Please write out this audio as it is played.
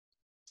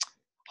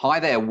Hi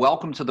there.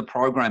 Welcome to the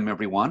program,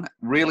 everyone.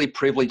 Really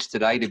privileged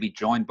today to be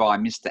joined by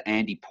Mr.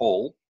 Andy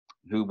Paul,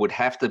 who would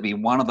have to be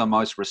one of the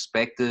most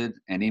respected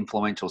and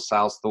influential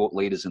sales thought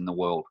leaders in the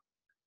world.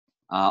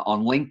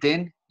 On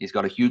LinkedIn, he's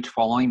got a huge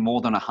following, more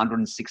than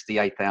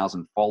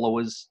 168,000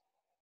 followers.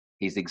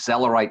 His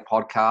Accelerate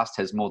podcast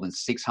has more than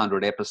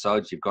 600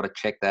 episodes. You've got to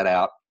check that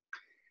out.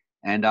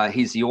 And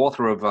he's the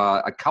author of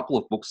a couple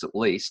of books at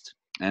least.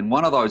 And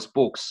one of those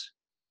books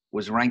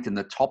was ranked in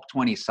the top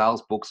 20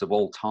 sales books of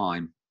all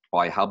time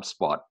by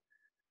HubSpot.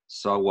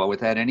 So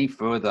without any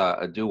further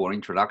ado or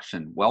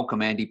introduction,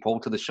 welcome Andy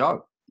Paul to the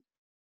show.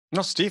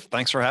 No, Steve,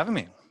 thanks for having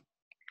me.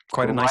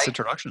 Quite a nice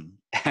introduction.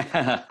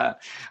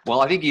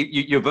 Well, I think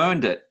you've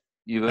earned it.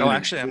 You've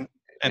earned it.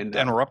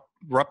 And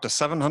we're up to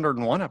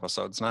 701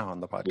 episodes now on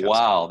the podcast.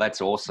 Wow,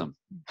 that's awesome.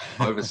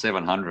 Over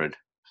 700.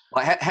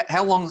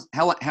 How long's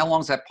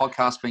that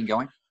podcast been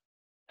going?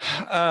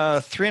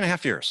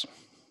 3.5 years.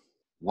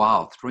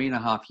 Wow,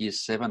 3.5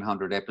 years,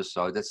 700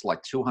 episodes. That's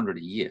like 200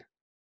 a year.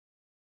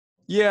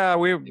 Yeah,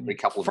 every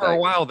couple of days. A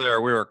while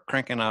there, we were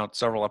cranking out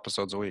several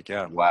episodes a week.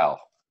 Yeah. Wow.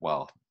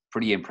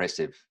 Pretty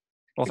impressive.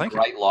 Well, thank you.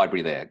 Great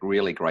library there.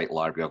 Really great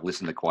library. I've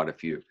listened to quite a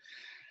few.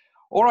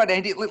 All right,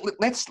 Andy,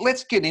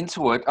 let's get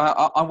into it.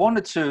 I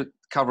wanted to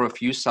cover a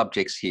few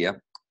subjects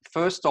here.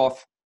 First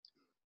off,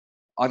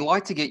 I'd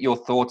like to get your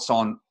thoughts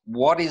on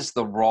what is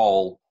the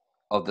role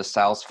of the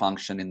sales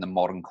function in the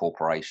modern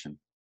corporation,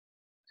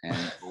 and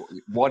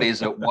what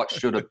is it? What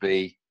should it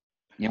be?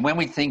 When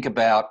we think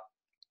about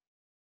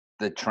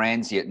the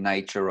transient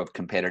nature of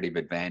competitive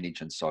advantage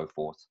and so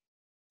forth,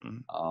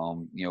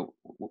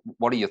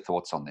 what are your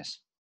thoughts on this?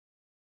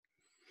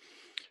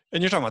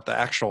 And you're talking about the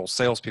actual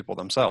salespeople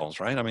themselves,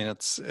 right? I mean,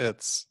 it's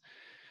at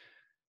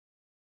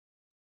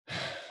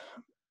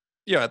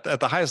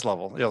the highest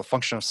level, the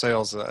function of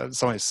sales.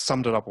 Somebody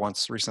summed it up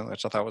once recently,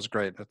 which I thought was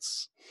great.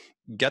 It's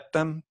get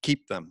them,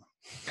 keep them.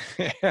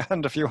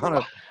 And if you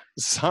want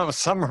to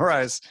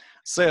summarize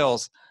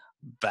sales,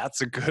 that's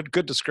a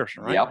good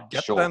description, right? Yep,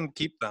 get sure. them,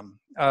 keep them.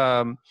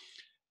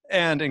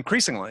 And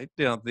increasingly,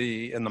 in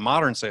the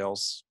modern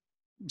sales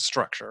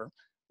structure,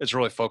 it's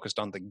really focused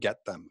on the get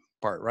them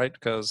part, right?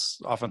 Because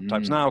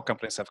oftentimes now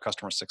companies have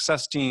customer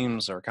success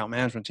teams or account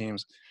management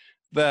teams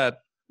that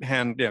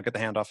get the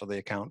handoff of the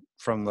account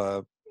from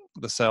the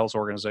sales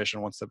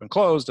organization once they've been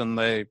closed, and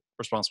they're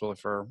responsible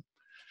for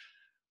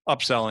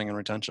upselling and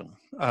retention.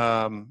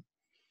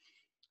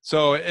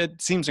 So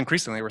it seems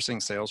increasingly we're seeing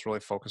sales really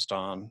focused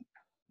on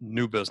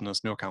new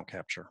business, new account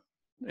capture.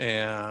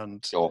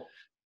 And sure.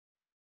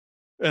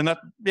 And that,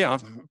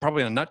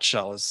 probably in a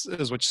nutshell is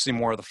what you see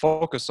more of the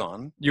focus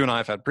on. You and I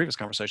have had previous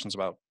conversations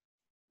about,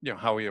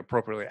 how we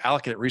appropriately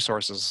allocate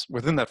resources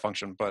within that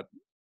function. But,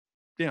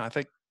 I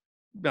think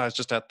I was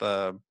just at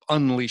the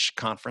Unleash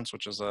conference,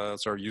 which is a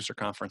sort of user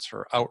conference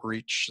for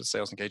Outreach, a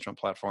sales engagement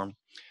platform,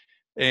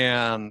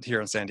 and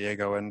here in San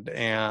Diego,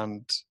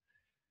 and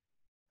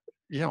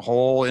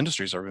whole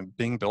industries are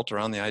being built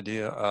around the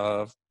idea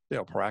of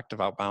proactive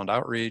outbound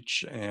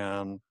outreach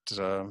and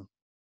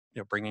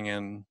bringing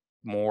in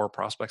more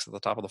prospects at the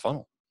top of the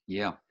funnel.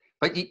 Yeah.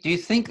 But do you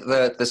think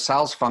that the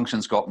sales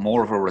function's got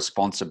more of a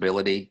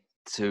responsibility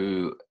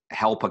to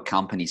help a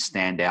company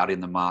stand out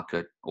in the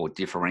market or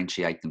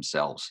differentiate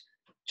themselves?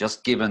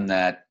 Just given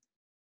that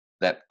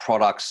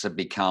products have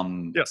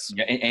become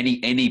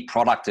any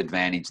product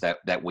advantage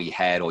that we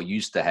had or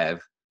used to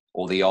have,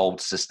 or the old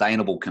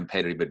sustainable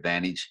competitive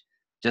advantage,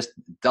 just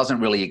doesn't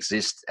really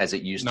exist as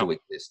it used to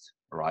exist,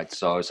 right?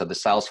 So the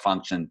sales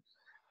function,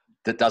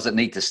 that doesn't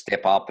need to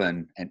step up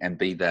and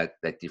be that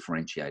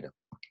differentiator.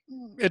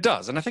 It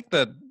does. And I think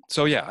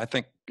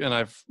and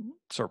I've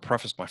sort of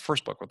prefaced my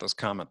first book with this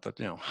comment that,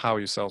 how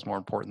you sell is more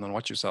important than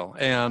what you sell.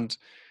 And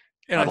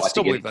I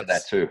still believe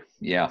that too.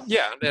 Yeah.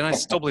 Yeah. And I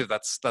still believe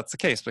that's the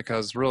case,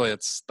 because really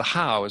it's the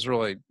how is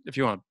really, if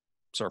you want to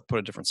sort of put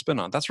a different spin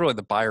on it, that's really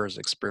the buyer's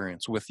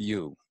experience with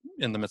you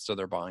in the midst of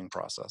their buying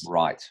process.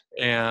 Right.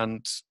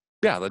 And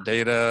the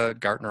data,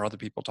 Gartner, other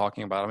people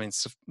talking about, I mean,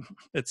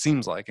 it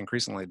seems like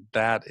increasingly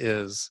that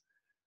is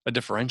a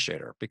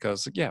differentiator,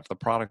 because if the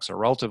products are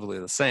relatively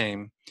the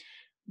same,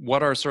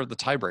 what are sort of the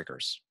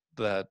tiebreakers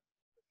that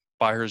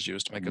buyers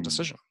use to make a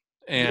decision?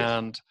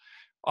 And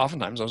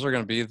oftentimes those are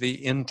going to be the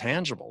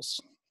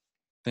intangibles,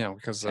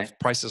 because if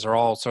prices are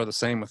all sort of the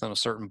same within a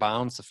certain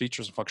bounds, the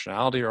features and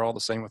functionality are all the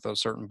same with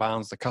those certain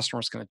bounds, the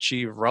customers can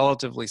achieve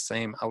relatively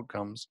same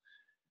outcomes,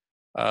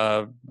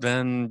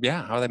 then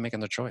how are they making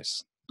their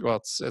choice? Well,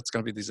 it's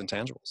going to be these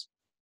intangibles.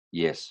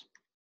 Yes.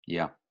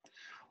 Yeah.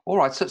 All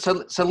right.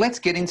 So let's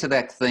get into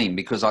that theme,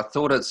 because I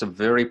thought it's a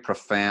very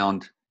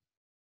profound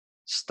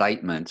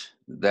statement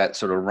that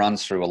sort of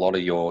runs through a lot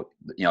of your,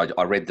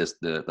 I read this,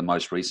 the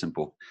most recent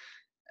book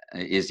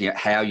is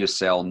how you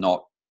sell,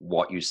 not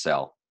what you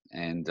sell.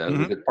 And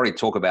we could probably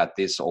talk about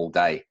this all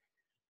day.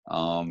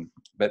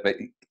 But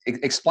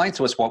explain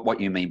to us what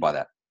you mean by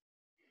that.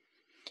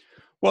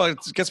 Well, it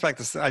gets back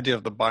to this idea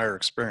of the buyer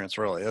experience,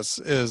 really, is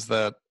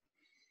that,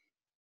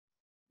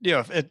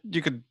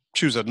 you could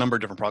choose a number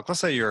of different products.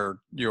 Let's say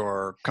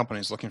your company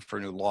is looking for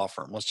a new law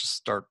firm. Let's just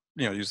start,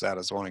 use that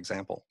as one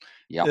example.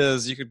 Yep.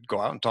 Is you could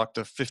go out and talk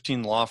to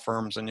 15 law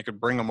firms, and you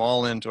could bring them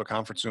all into a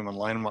conference room and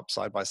line them up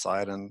side by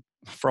side. And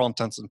for all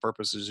intents and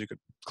purposes, you could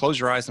close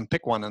your eyes and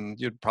pick one, and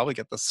you'd probably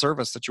get the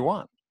service that you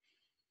want.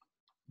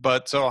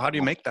 But so how do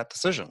you make that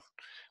decision?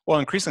 Well,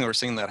 increasingly, we're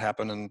seeing that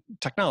happen in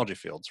technology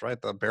fields, right?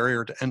 The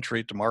barrier to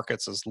entry to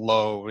markets is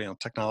low.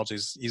 Technology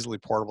is easily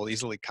portable,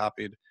 easily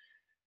copied.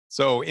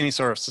 So any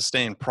sort of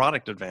sustained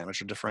product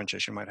advantage or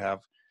differentiation you might have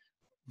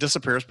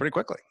disappears pretty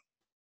quickly.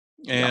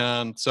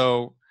 And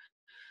so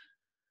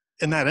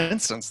in that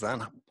instance,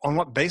 then, on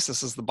what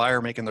basis is the buyer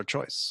making their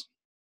choice?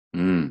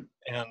 And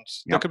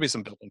there could be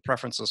some built-in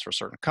preferences for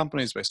certain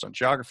companies based on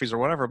geographies or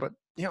whatever. But,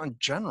 in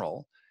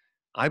general,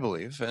 I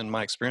believe, and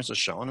my experience has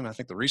shown, and I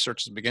think the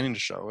research is beginning to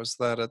show, is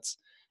that it's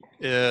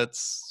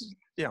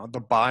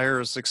the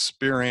buyer's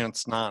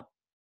experience, not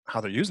how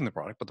they're using the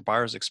product, but the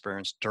buyer's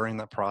experience during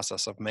that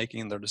process of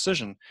making their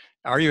decision.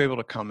 Are you able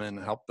to come in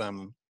and help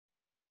them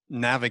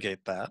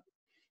navigate that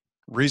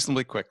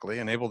reasonably quickly,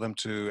 enable them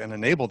to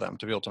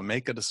be able to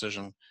make a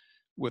decision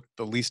with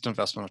the least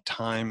investment of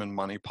time and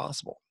money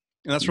possible?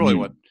 And that's really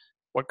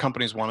what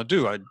companies want to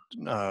do.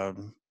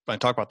 I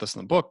talk about this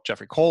in the book.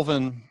 Jeffrey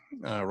Colvin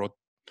wrote,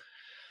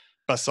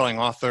 best-selling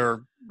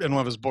author, in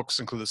one of his books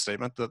included a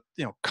statement that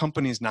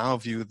companies now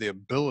view the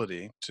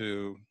ability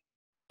to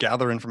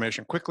gather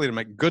information quickly to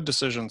make good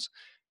decisions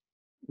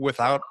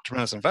without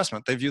tremendous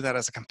investment. They view that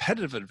as a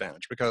competitive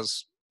advantage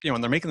because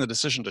when they're making the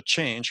decision to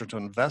change or to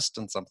invest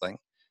in something,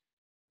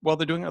 well,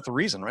 they're doing it with a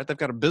reason, right? They've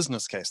got a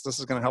business case. This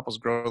is going to help us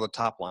grow the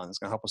top line. It's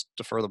going to help us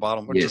defer the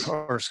bottom,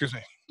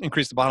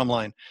 increase the bottom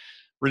line,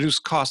 reduce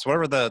costs,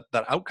 whatever that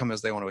outcome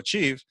is they want to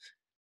achieve.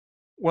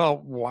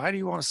 Well, why do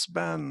you want to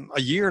spend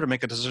a year to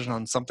make a decision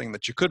on something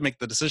that you could make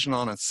the decision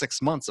on in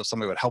 6 months if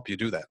somebody would help you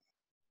do that?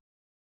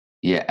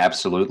 Yeah,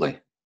 absolutely.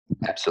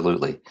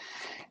 Absolutely.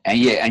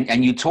 And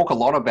and you talk a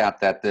lot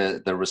about that,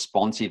 the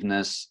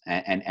responsiveness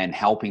and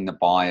helping the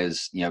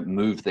buyers,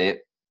 move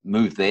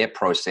their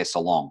process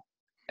along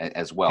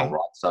as well,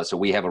 right? So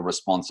we have a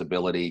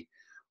responsibility,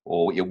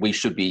 or we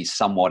should be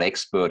somewhat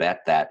expert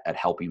at that, at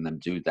helping them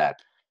do that.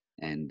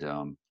 And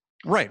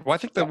right. Well, I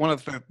think that one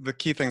of the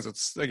key things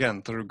that's,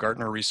 again, through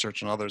Gartner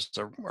research and others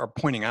are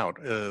pointing out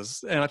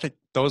is, and I think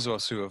those of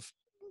us who have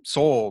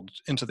sold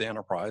into the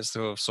enterprise,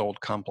 who have sold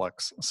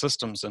complex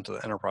systems into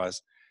the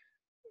enterprise,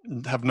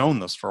 have known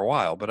this for a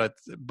while, but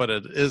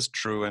it is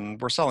true.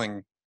 And we're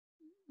selling,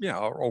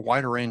 a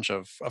wider range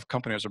of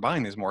companies are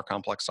buying these more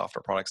complex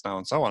software products now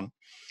and so on,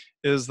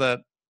 is that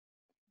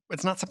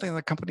it's not something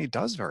the company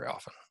does very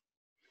often.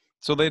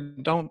 So they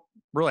don't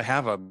really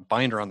have a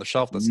binder on the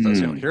shelf that says,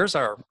 here's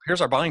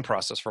our buying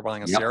process for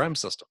buying a CRM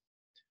system.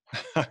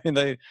 I mean,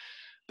 they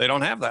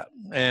don't have that.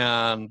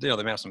 And,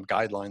 they may have some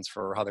guidelines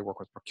for how they work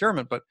with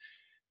procurement,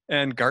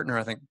 and Gartner,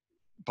 I think,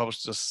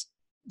 published this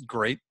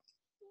great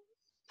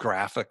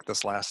graphic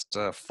this last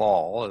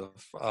fall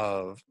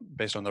of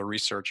based on the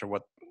research of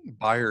what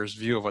buyers'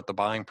 view of what the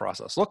buying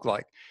process looked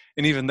like.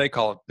 And even they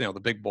call it, the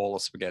big bowl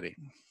of spaghetti.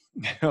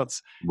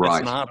 It's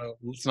not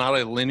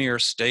a linear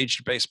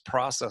staged-based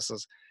process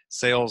as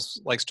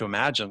sales likes to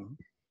imagine.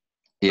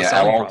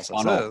 Yeah, our old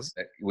funnel.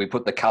 We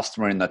put the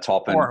customer in the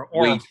top, and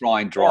we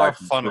try and drive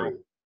them through.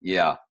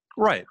 Yeah.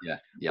 Right. Yeah.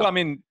 Well, I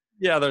mean,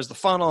 there's the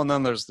funnel, and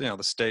then there's the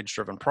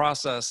stage-driven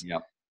process.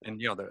 Yep. And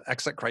the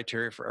exit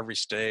criteria for every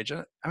stage.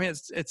 I mean,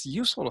 it's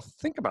useful to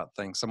think about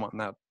things somewhat in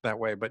that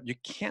way, but you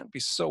can't be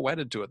so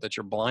wedded to it that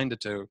you're blinded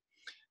to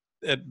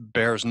it.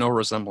 Bears no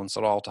resemblance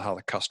at all to how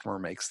the customer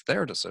makes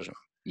their decision.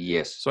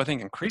 Yes. So I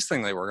think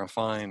increasingly we're going to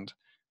find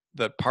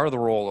that part of the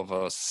role of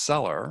a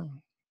seller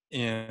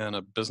in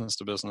a business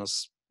to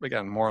business,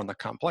 again, more on the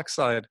complex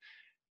side,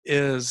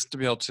 is to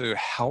be able to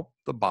help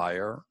the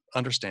buyer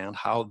understand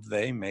how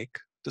they make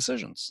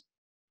decisions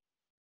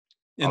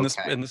in this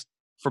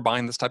for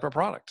buying this type of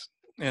product.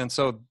 And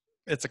so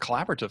it's a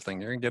collaborative thing.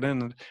 You're going to get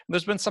in. And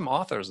there's been some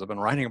authors that have been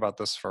writing about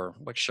this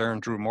like Sharon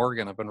Drew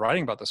Morgan have been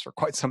writing about this for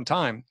quite some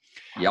time.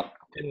 Yep.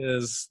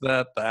 Is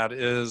that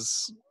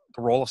is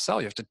the role of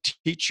sell. You have to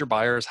teach your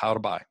buyers how to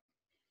buy.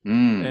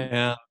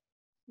 And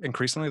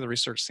increasingly the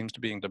research seems to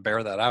be to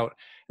bear that out.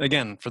 And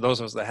again, for those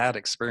of us that had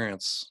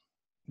experience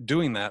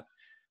doing that,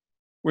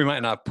 we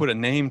might not put a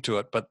name to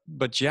it,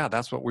 but yeah,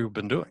 that's what we've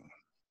been doing.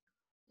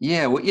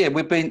 Yeah,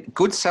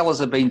 good sellers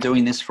have been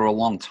doing this for a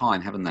long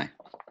time, haven't they?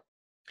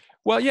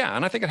 Well, yeah,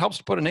 and I think it helps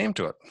to put a name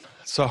to it.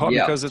 So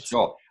because it's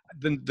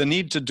the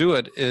need to do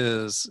it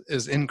is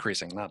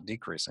increasing, not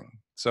decreasing.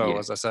 So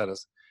as I said,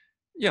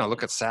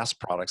 look at SaaS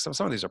products.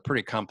 Some of these are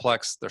pretty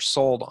complex. They're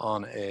sold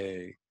on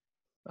a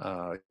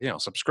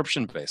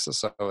subscription basis,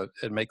 so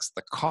it makes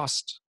the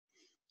cost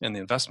and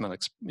the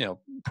investment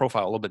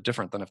profile a little bit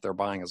different than if they're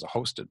buying as a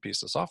hosted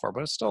piece of software.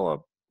 But it's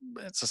still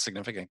it's a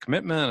significant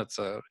commitment. It's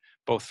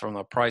both from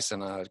a price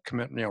and a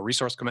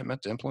resource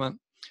commitment to implement.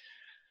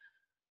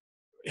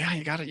 Yeah,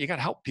 you got to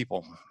help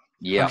people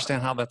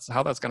understand how that's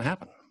going to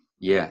happen.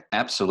 Yeah,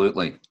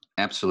 absolutely.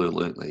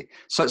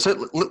 So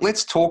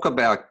let's talk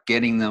about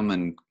getting them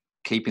and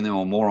keeping them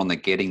or more on the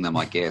getting them,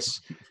 I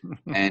guess.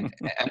 And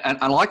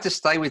I like to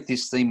stay with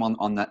this theme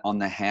on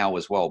the how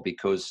as well,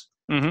 because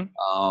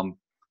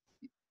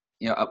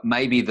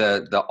maybe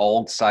the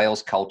old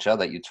sales culture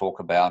that you talk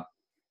about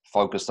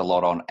focused a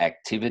lot on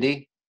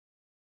activity,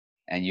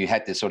 and you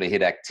had to sort of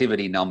hit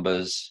activity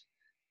numbers.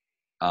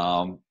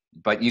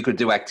 But you could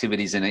do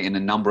activities in a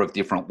number of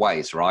different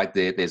ways, right?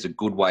 There's a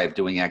good way of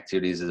doing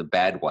activities, there's a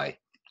bad way,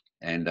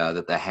 and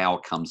that the how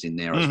comes in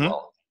there as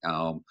well.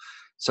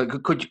 So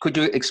could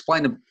you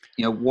explain,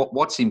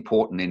 what's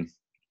important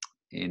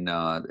in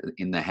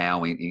the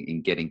how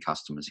in getting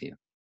customers here?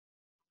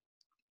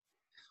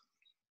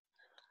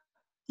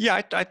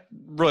 Yeah, I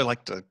really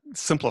like to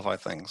simplify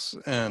things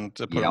and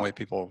to put it in a way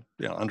people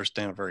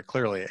understand very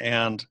clearly.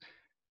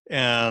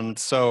 And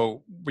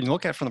so when you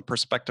look at it from the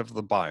perspective of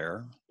the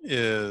buyer,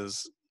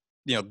 is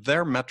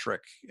their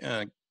metric.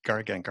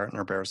 Again,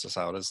 Gartner bears this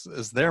out.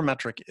 Is their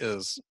metric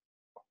is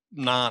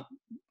not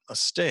a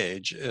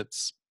stage;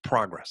 it's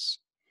progress.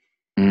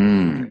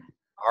 Okay.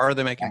 Are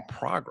they making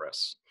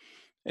progress?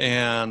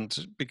 And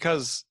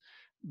because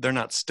they're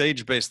not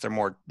stage based, they're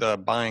more, the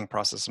buying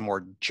process is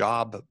more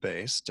job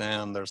based,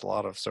 and there's a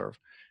lot of sort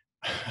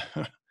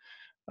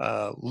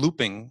of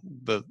looping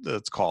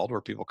that's called,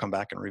 where people come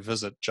back and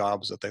revisit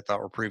jobs that they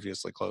thought were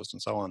previously closed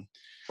and so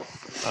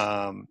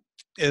on.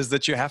 Is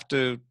that you have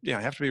to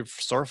be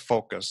sort of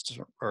focused,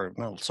 or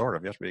no, sort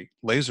of, you have to be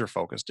laser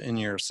focused in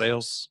your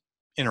sales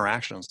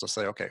interactions to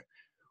say, okay,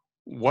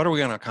 what are we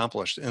going to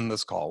accomplish in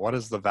this call? What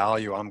is the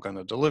value I'm going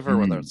to deliver,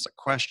 whether it's a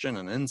question,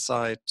 an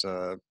insight,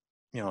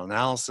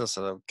 analysis,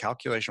 a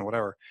calculation,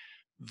 whatever,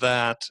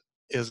 that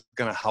is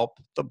going to help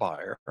the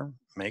buyer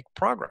make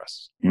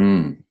progress.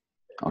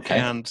 Okay.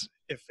 And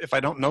if I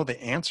don't know the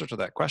answer to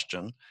that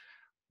question,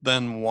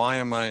 then why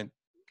am I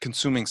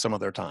consuming some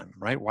of their time,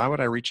 right? Why would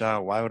I reach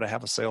out? Why would I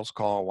have a sales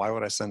call? Why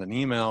would I send an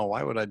email?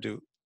 Why would I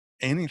do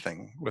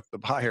anything with the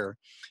buyer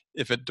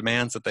if it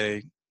demands that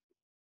they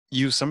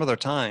use some of their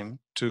time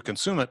to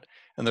consume it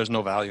and there's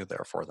no value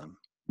there for them?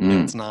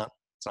 It's not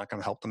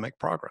going to help them make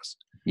progress.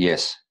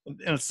 Yes. And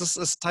it's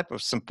this type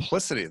of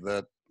simplicity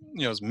that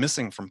is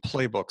missing from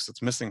playbooks.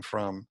 It's missing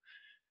from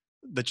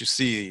that you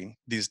see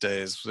these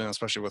days,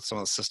 especially with some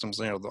of the systems,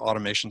 the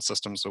automation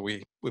systems that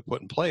we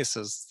put in place,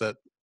 is that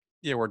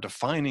we're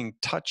defining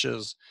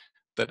touches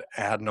that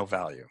add no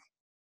value.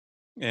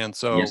 And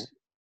so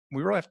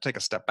we really have to take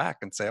a step back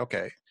and say,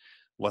 okay,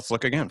 let's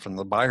look again from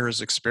the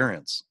buyer's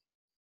experience.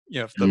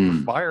 If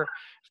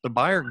the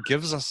buyer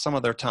gives us some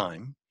of their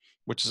time,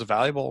 which is a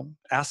valuable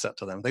asset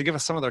to them, they give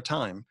us some of their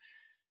time.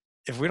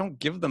 If we don't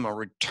give them a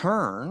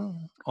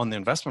return on the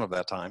investment of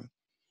that time,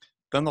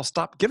 then they'll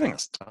stop giving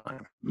us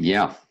time.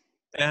 Yeah.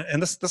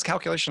 And this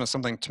calculation is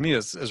something, to me,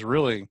 is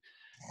really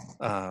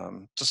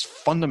just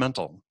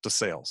fundamental to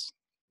sales,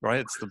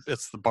 right?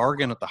 It's the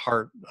bargain at the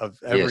heart of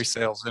every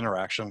sales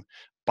interaction.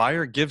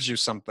 Buyer gives you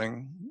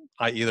something,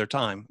 i.e. their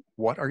time.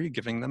 What are you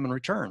giving them in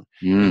return?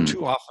 And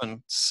too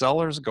often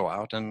sellers go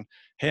out and,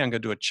 hey, I'm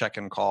going to do a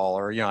check-in call,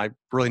 or, I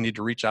really need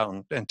to reach out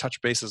and touch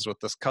bases with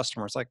this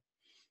customer. It's like,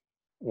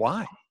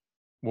 why?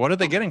 What are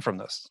they getting from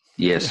this?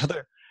 Yes.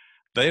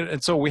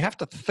 And so we have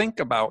to think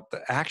about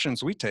the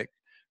actions we take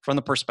from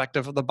the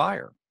perspective of the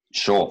buyer.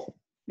 Sure.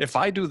 If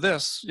I do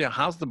this,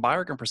 how's the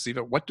buyer going to perceive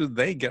it? What do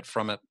they get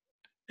from it?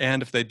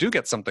 And if they do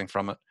get something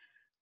from it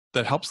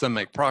that helps them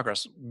make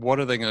progress, what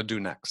are they going to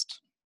do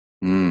next?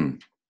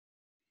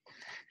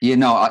 Yeah,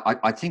 no,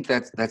 I think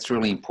that's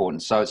really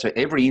important. So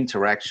every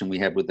interaction we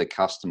have with the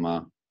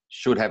customer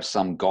should have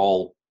some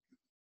goal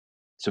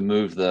to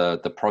move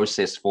the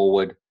process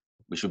forward.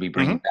 We should be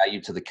bringing value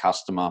to the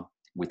customer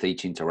with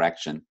each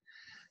interaction.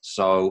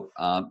 So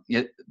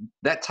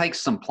that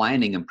takes some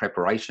planning and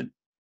preparation.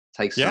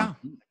 Takes some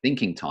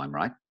thinking time,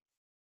 right?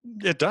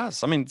 It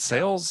does. I mean,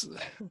 sales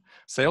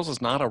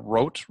is not a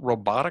rote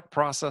robotic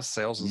process.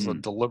 Sales is a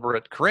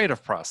deliberate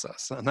creative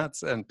process.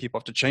 And people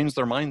have to change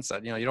their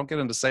mindset. You don't get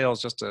into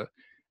sales just to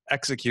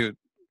execute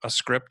a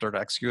script or to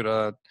execute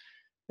a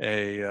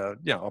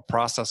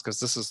process because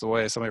this is the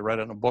way somebody read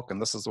it in a book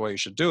and this is the way you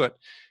should do it.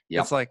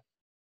 Yep. It's like,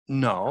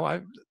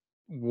 no,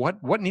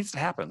 what needs to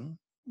happen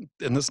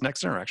in this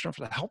next interaction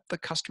to help the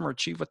customer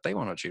achieve what they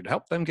want to achieve, to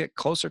help them get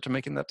closer to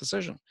making that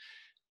decision.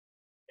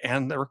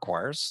 And that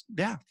requires,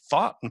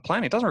 thought and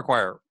planning. It doesn't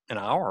require an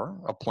hour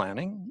of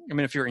planning. I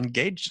mean, if you're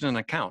engaged in an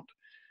account,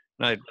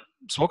 and I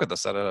spoke about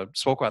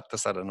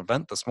this at an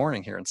event this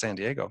morning here in San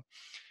Diego,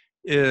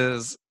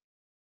 is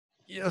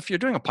if you're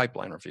doing a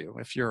pipeline review,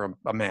 if you're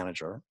a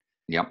manager,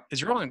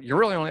 is you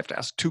really only have to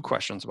ask two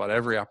questions about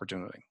every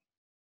opportunity.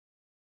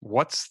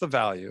 What's the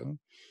value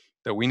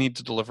that we need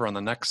to deliver on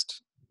the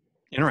next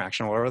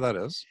interaction, whatever that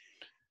is,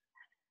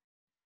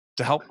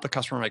 to help the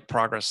customer make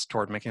progress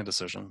toward making a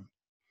decision?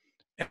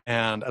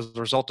 And as a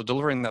result of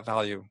delivering that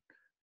value,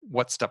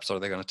 what steps are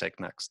they going to take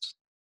next?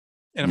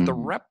 And if the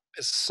rep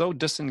is so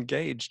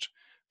disengaged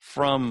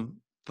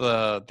from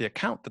the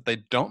account that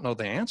they don't know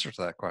the answer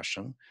to that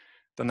question,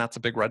 then that's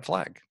a big red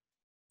flag.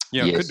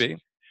 It could be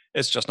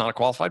it's just not a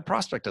qualified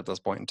prospect at this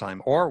point in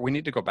time. Or we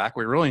need to go back.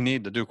 We really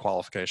need to do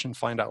qualification,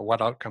 find out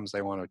what outcomes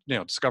they want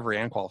to, discovery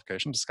and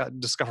qualification,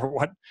 discover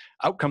what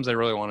outcomes they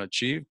really want to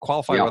achieve,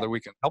 qualify Yeah. whether we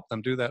can help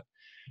them do that.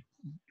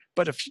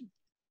 But if,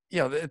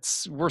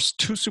 we're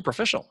too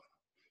superficial.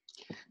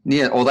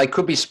 Yeah, or they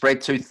could be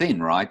spread too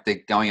thin, right?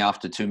 They're going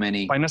after too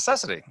many by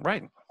necessity,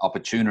 right?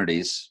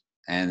 Opportunities,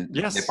 and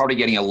Yes. they're probably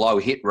getting a low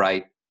hit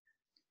rate.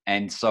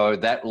 And so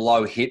that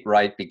low hit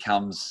rate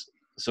becomes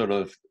sort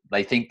of,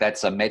 they think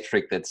that's a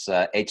metric that's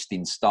etched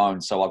in stone.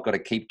 So I've got to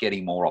keep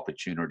getting more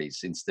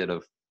opportunities instead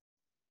of.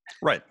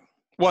 Right.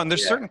 Well, and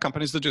there's certain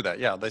companies that do that.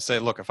 Yeah. They say,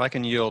 look, if I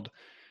can yield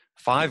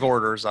 5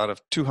 orders out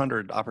of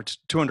 200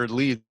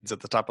 leads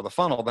at the top of the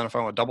funnel, then if I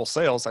want double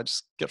sales, I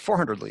just get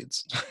 400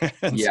 leads.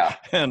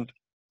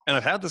 And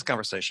I've had this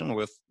conversation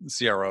with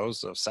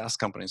CROs of SaaS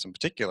companies in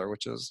particular,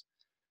 which is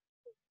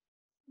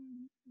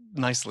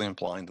nicely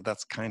implying that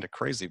that's kind of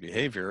crazy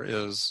behavior.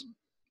 Is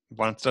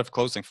when instead of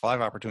closing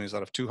 5 opportunities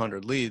out of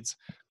 200 leads,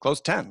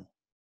 close 10.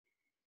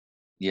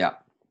 Yeah.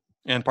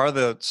 And part of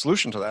the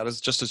solution to that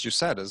is just as you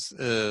said, is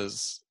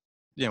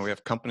we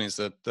have companies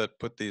that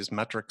put these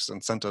metrics,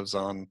 incentives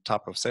on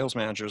top of sales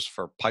managers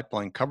for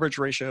pipeline coverage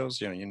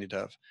ratios. You need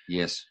to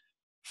have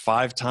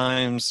 5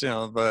 times, the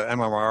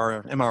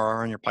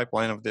MRR in your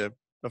pipeline of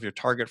your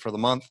target for the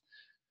month.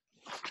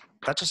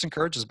 That just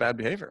encourages bad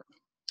behavior.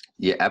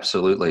 Yeah,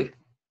 absolutely.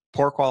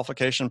 Poor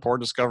qualification, poor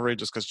discovery,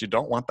 just because you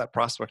don't want that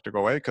prospect to go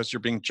away because you're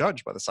being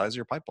judged by the size of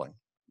your pipeline.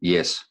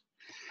 Yes.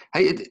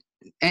 Hey,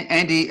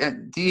 Andy,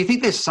 do you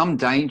think there's some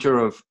danger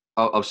of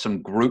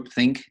some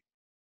groupthink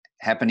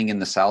happening in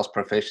the sales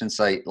profession,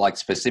 say like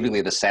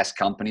specifically the SaaS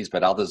companies,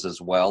 but others as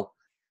well,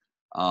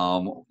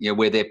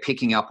 where they're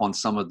picking up on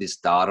some of this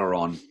data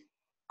on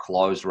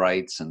close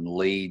rates and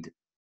lead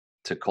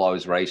to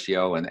close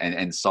ratio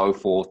and so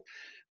forth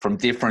from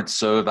different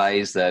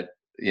surveys that,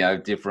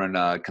 different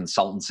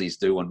consultancies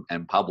do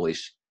and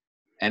publish,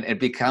 and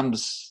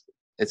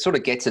it sort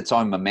of gets its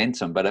own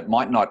momentum, but it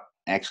might not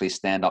actually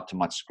stand up to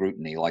much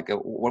scrutiny. Like,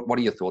 what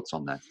are your thoughts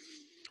on that?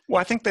 Well,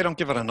 I think they don't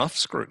give it enough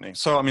scrutiny.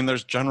 So,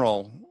 there's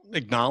general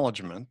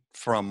acknowledgement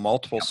from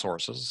multiple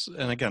sources.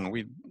 And again,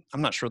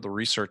 I'm not sure the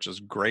research is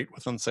great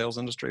within the sales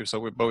industry.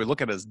 But we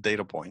look at it as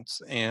data points.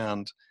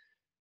 And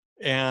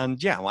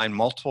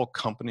multiple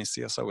company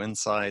CSO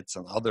Insights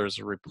and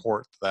others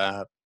report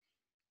that,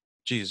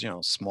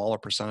 smaller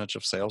percentage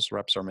of sales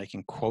reps are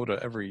making quota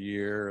every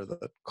year.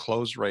 The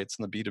close rates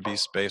in the B2B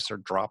space are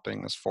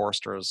dropping, as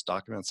Forrester has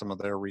documented some of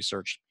their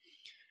research.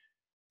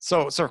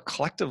 So sort of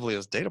collectively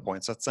as data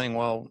points, that's saying,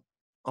 well,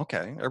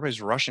 okay,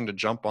 everybody's rushing to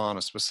jump on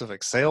a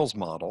specific sales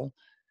model,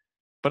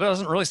 but it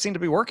doesn't really seem to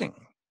be working.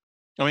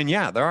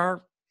 There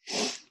are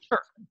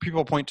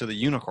people point to the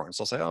unicorns.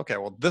 They'll say, okay,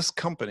 well, this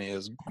company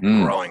is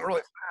growing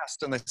really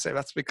fast. And they say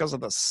that's because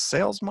of the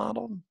sales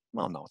model.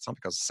 Well, no, it's not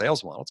because of the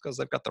sales model. It's because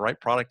they've got the right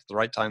product at the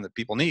right time that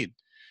people need.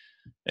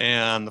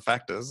 And the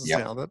fact is,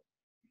 that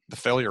the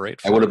failure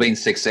rate. It would have been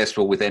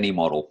successful with any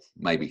model,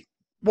 maybe.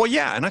 Well,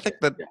 yeah. And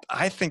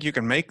I think you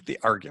can make the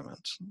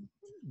argument,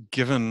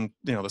 given,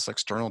 this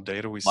external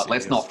data we see.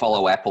 Let's not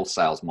follow Apple's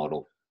sales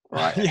model,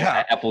 right?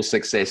 Yeah. Apple's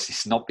success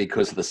is not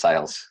because of the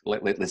sales.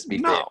 Let's be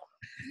fair.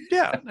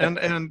 Yeah.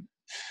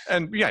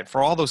 And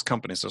for all those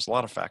companies, there's a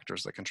lot of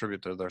factors that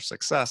contribute to their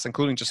success,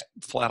 including just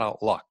flat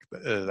out luck.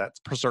 That's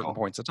for certain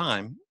points of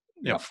time,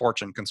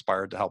 fortune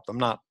conspired to help them,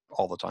 not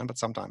all the time, but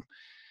sometime.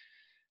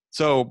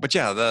 So, but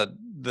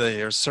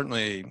there's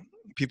certainly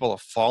people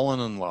have fallen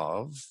in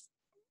love,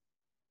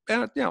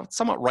 and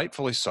somewhat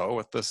rightfully so,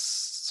 with this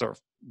sort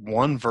of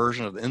one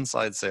version of the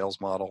inside sales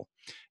model.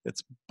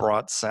 It's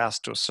brought SaaS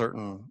to a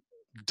certain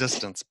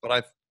distance,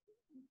 but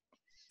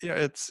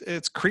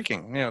it's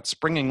creaking, it's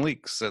springing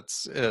leaks.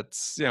 It's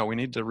we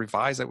need to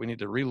revise it. We need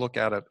to relook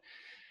at it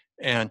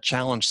and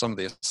challenge some of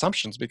the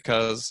assumptions,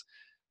 because,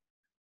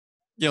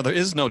 there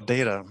is no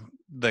data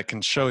that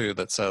can show you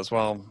that says,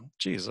 well,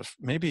 geez, if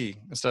maybe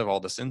instead of all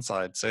this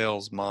inside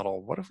sales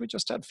model, what if we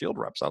just had field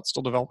reps out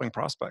still developing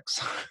prospects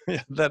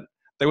that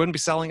they wouldn't be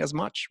selling as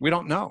much? We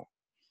don't know.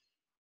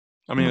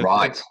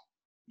 Right.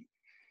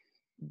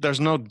 There's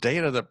no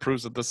data that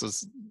proves that this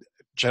is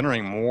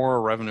generating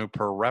more revenue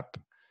per rep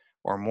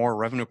or more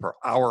revenue per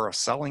hour of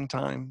selling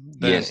time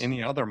than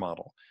any other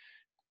model.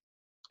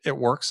 It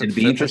works. It'd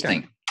be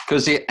interesting,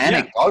 because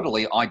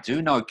anecdotally, I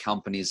do know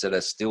companies that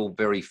are still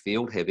very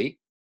field heavy,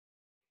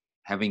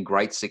 having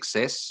great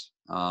success.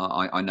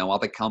 I know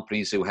other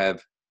companies who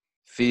have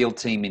field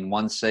team in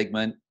one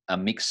segment, a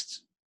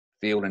mixed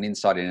field and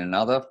inside in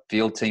another,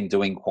 field team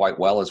doing quite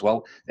well as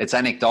well. It's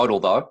anecdotal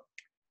though.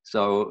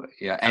 So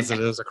as it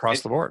is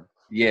across the board.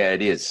 Yeah,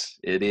 it is.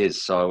 It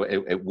is. So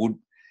it would.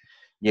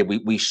 Yeah,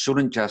 we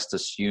shouldn't just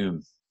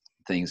assume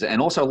things.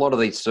 And also a lot of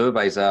these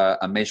surveys are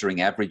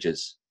measuring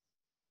averages,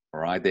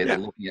 all right? They're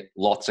looking at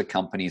lots of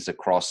companies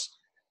across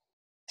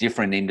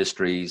different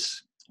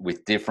industries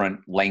with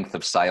different length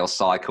of sales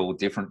cycle,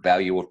 different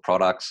value of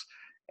products.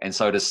 And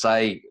so to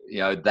say,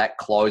 that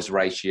close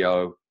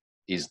ratio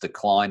is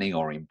declining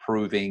or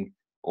improving,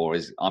 or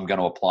I'm going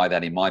to apply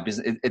that in my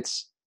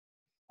business,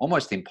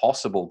 almost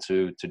impossible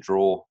to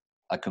draw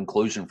a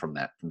conclusion from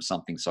that, from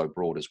something so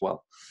broad as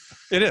well.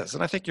 It is.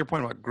 And I think your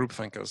point about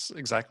groupthink is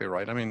exactly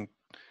right. I mean,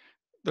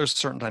 there's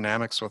certain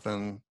dynamics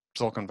within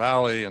Silicon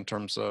Valley in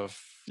terms of,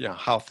 you know,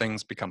 how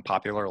things become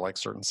popular, like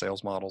certain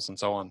sales models and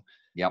so on.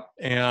 Yep.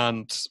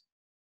 And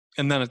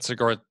then it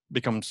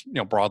becomes, you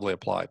know, broadly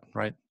applied,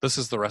 right? This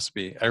is the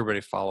recipe. Everybody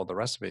follow the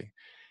recipe.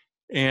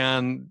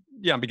 And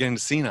yeah, I'm beginning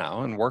to see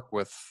now and work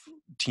with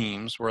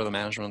teams where the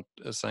management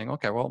is saying,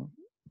 okay, well,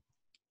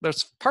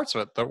 there's parts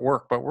of it that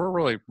work, but we're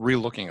really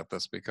re-looking at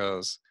this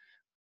because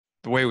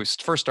the way we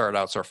first started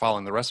out, sort of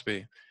following the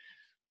recipe,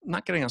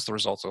 not getting us the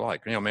results we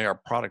like. You know, maybe our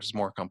product is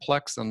more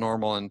complex than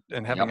normal, and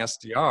having Yep.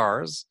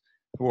 SDRs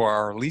who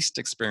are least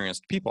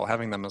experienced people,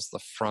 having them as the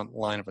front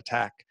line of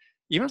attack,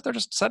 even if they're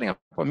just setting up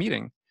a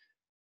meeting,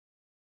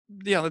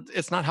 yeah,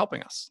 it's not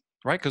helping us,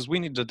 right? Because we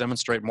need to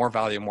demonstrate more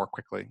value more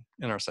quickly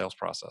in our sales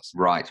process.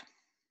 Right.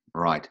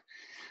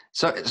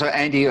 So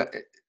Andy,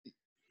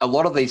 a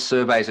lot of these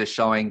surveys are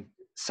showing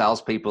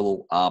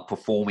salespeople are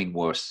performing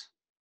worse.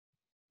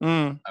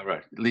 All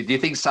right. Do you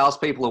think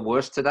salespeople are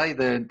worse today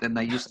than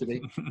they used to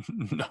be?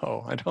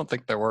 No, I don't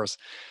think they're worse.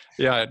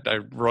 Yeah, I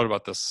wrote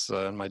about this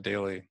in my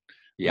daily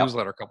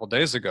newsletter a couple of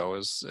days ago.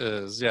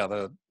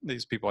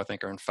 These people I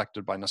think are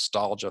infected by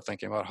nostalgia,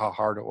 thinking about how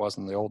hard it was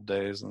in the old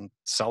days, and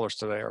sellers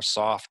today are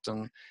soft,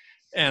 and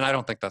I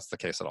don't think that's the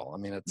case at all. I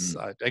mean, it's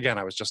again,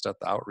 I was just at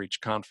the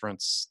Outreach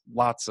conference,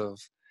 lots of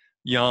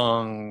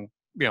young,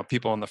 you know,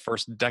 people in the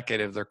first decade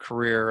of their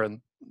career,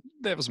 and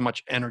they have as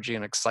much energy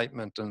and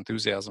excitement and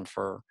enthusiasm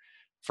for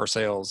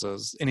sales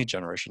as any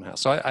generation has.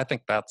 So I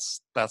think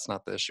that's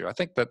not the issue. I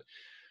think that,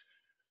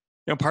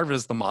 you know, part of it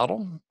is the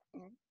model,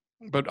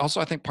 but also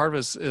I think part of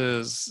it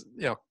is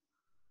you know,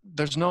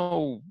 there's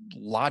no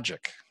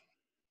logic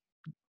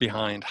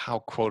behind how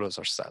quotas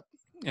are set.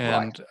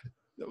 And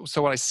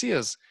so what I see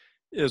is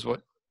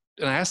what,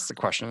 and I asked the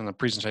question in the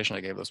presentation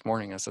I gave this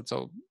morning. I said,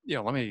 so, you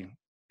know, let me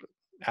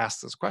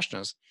ask this question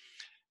is,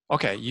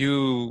 okay,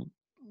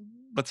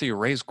 let's say you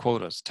raise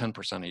quotas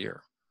 10% a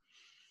year.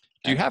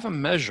 Do you have a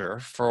measure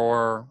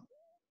for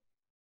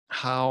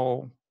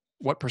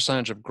what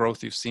percentage of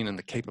growth you've seen in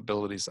the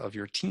capabilities of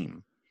your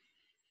team?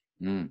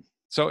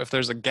 So if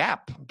there's a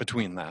gap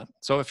between that,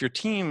 so if your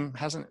team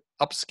hasn't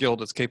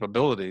upskilled its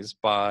capabilities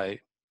by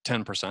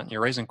 10%,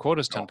 you're raising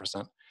quotas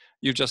 10%,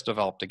 you've just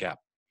developed a gap.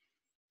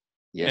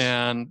 Yes.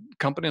 And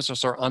companies are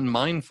sort of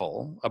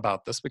unmindful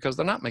about this because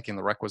they're not making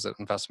the requisite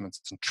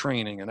investments in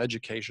training and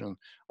education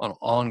on an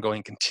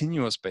ongoing,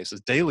 continuous basis,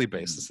 daily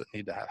basis that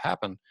need to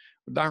happen.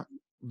 There aren't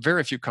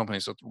very few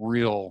companies with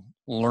real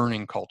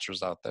learning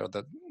cultures out there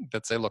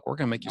that say, look, we're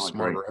going to make you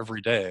smarter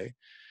every day.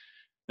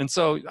 And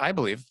so I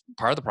believe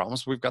part of the problem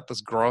is we've got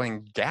this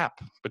growing gap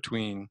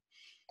between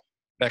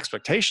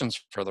expectations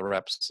for the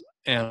reps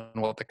and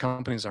what the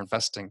companies are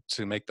investing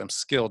to make them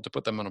skilled, to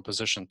put them in a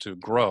position to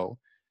grow.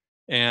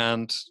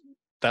 And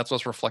that's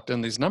what's reflected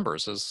in these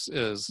numbers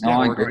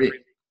I agree.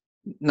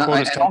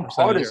 Quotas and on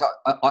quotas,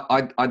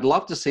 I'd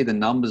love to see the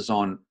numbers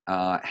on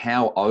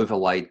how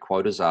overlaid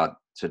quotas are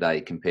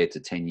today compared to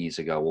 10 years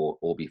ago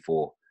or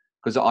before.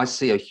 Because I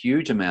see a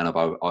huge amount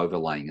of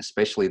overlaying,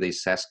 especially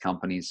these SaaS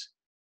companies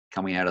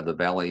coming out of the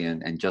valley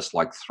and just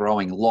like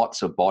throwing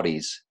lots of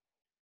bodies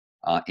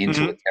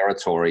into a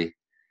territory.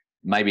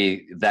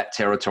 Maybe that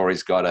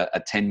territory's got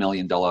a $10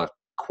 million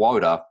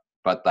quota,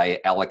 but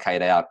they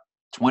allocate out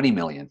 20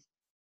 million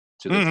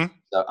to the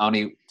so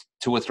only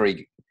 2 or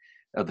 3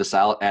 of the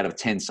out of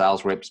 10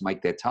 sales reps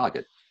make their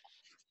target.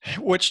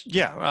 Which,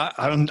 yeah,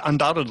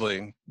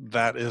 undoubtedly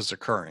that is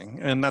occurring,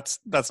 and that's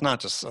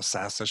not just a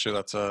SaaS issue.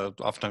 That's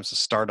oftentimes a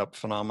startup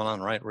phenomenon,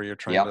 right, where you're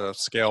trying to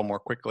scale more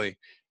quickly,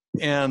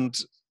 and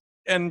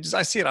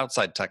I see it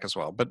outside tech as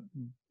well.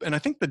 And I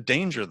think the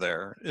danger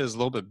there is a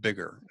little bit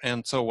bigger.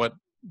 And so what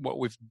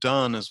we've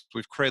done is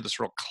we've created this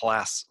real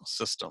class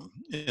system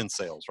in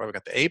sales, right? We've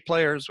got the A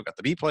players, we've got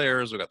the B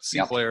players, we've got the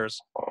C players,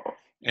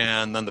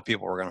 and then the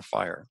people we're going to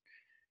fire.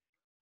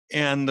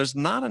 And there's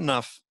not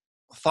enough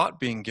thought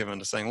being given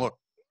to saying, look,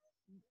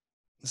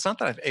 it's not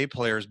that I have A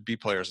players, B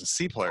players, and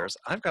C players.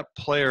 I've got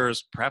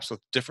players perhaps with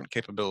different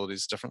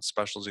capabilities, different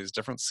specialties,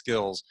 different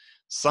skills.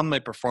 Some may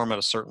perform at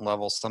a certain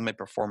level, some may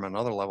perform at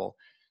another level.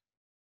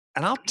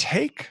 And I'll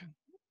take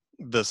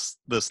this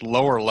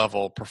lower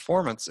level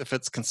performance if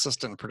it's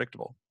consistent and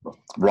predictable.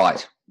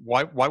 Right.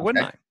 Why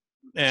wouldn't I?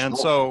 And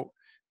so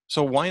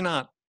why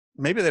not?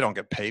 Maybe they don't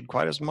get paid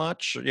quite as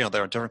much. You know,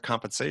 they're a different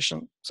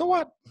compensation. So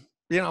what?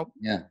 You know.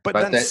 Yeah. But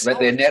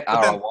their net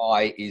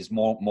ROI is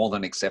more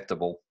than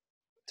acceptable.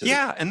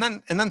 And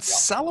then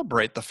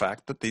celebrate the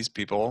fact that these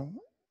people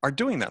are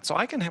doing that. So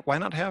why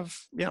not have,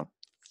 you know,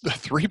 the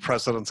 3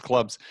 presidents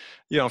clubs,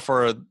 you know,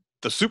 for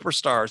the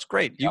superstars.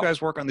 Great. You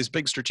guys work on these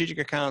big strategic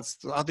accounts.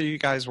 The other you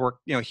guys work,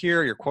 you know,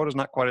 here, your quota's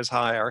not quite as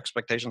high. Our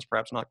expectations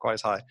perhaps not quite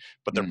as high,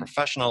 but they're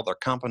professional. They're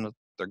competent.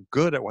 They're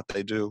good at what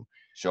they do.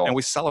 Sure. And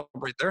we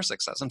celebrate their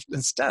success. And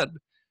instead,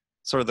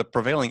 sort of the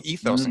prevailing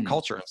ethos and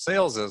culture in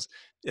sales is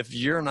if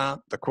you're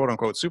not the quote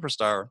unquote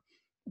superstar,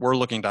 we're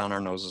looking down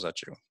our noses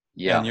at you.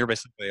 Yeah. And you're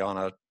basically on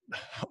a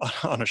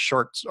on a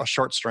short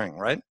string,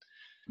 right?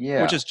 Which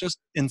Yeah, is just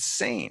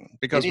insane it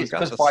because we've is, got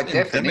because this by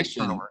endemic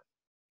definition, turnover.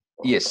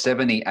 yes,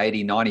 70,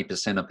 80,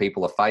 90% of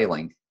people are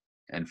failing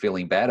and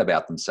feeling bad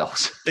about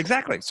themselves.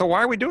 Exactly. So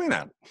why are we doing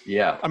that?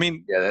 Yeah, I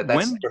mean, yeah,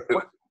 that's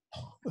true.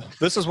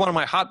 this is one of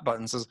my hot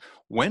buttons is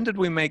when did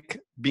we make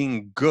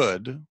being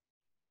good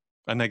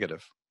a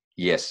negative?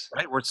 Yes.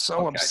 Right? We're so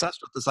Okay. obsessed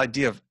with this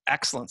idea of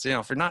excellence.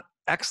 If you're not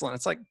excellent,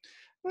 it's like,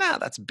 nah,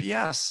 that's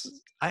BS.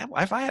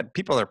 I've had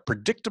people that are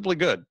predictably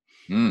good,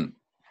 Mm.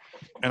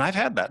 and I've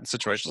had that in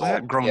situations. I Sure.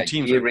 had grown Yeah,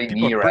 teams where year in,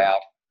 people year are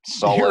out, year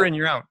solid. in,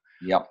 year out.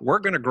 Yep. We're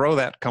going to grow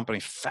that company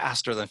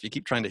faster than if you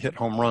keep trying to hit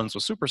home runs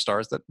with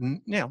superstars that,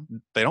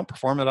 they don't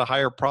perform at a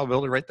higher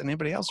probability rate than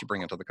anybody else you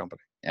bring into the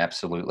company.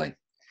 Absolutely.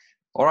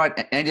 All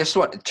right, and just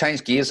want to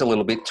change gears a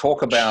little bit.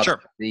 Talk about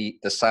Sure. the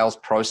sales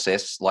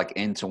process, like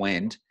end to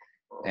end.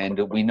 And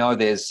we know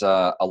there's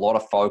a lot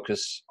of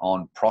focus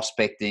on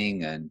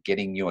prospecting and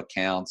getting new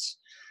accounts,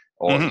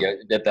 or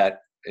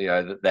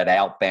Mm-hmm. that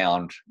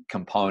outbound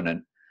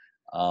component.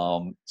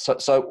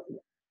 So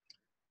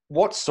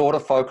what sort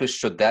of focus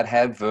should that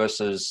have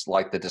versus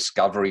like the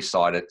discovery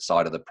side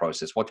of the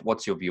process?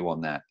 What's your view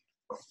on that?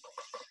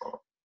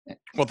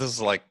 Well, this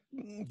is like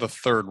the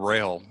third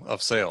rail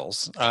of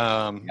sales.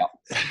 Yeah.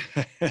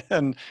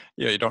 And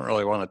you don't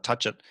really want to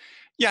touch it.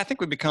 Yeah, I think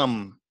we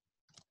become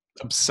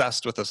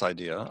obsessed with this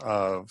idea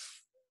of,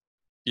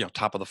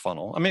 top of the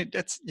funnel. I mean,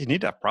 you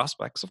need to have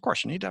prospects. Of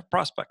course, you need to have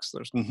prospects.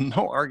 There's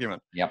no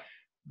argument. Yep.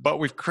 But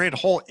we've created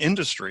whole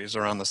industries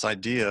around this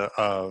idea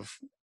of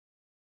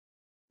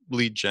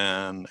lead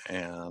gen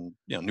and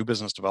new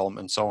business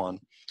development and so on.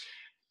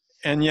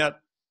 And yet,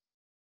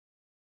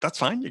 that's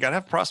fine. You got to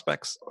have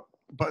prospects,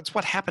 but it's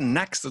what happened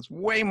next that's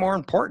way more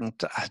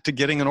important to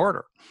getting an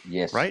order.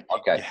 Yes. Right?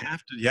 Okay.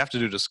 You have to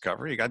do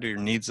discovery. You got to do your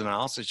needs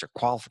analysis, your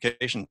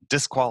qualification,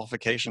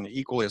 disqualification,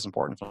 equally as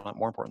important, if not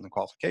more important than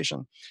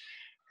qualification.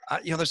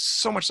 There's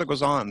so much that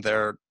goes on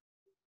there.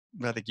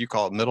 I think you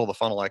call it middle of the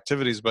funnel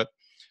activities, but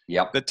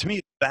Yep. to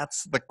me,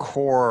 that's the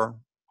core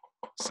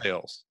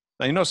sales.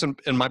 Now, you notice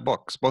in my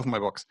books, both of my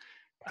books,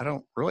 I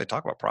don't really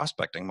talk about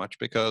prospecting much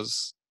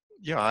because,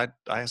 I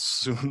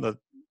assume that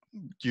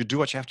you do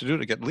what you have to do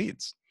to get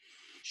leads.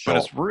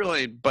 Sure.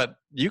 But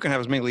you can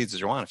have as many leads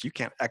as you want. If you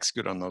can't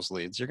execute on those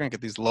leads, you're going to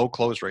get these low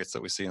close rates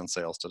that we see in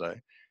sales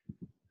today.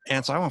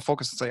 And so I want to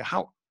focus and say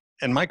how,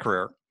 in my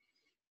career,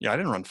 I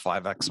didn't run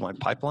 5X my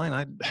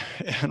pipeline.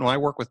 And when I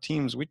work with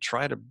teams, we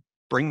try to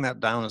bring that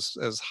down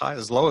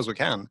as low as we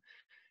can,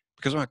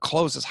 because we want to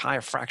close as high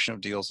a fraction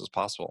of deals as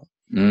possible.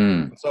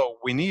 Mm. So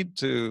we need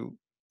to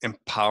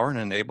empower and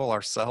enable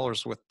our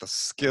sellers with the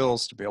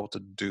skills to be able to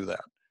do that.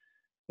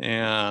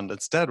 And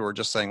instead, we're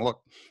just saying,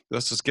 look,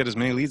 let's just get as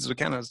many leads as we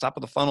can at the top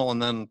of the funnel,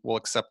 and then we'll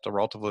accept a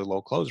relatively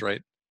low close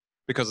rate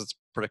because it's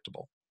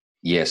predictable.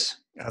 Yes.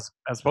 As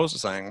opposed to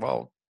saying,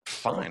 well,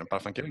 fine,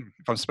 but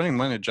if I'm spending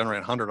money to generate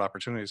 100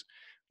 opportunities,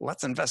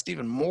 let's invest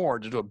even more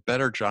to do a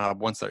better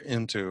job once they're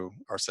into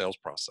our sales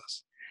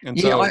process. And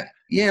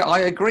I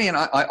agree, and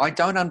I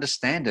don't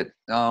understand it.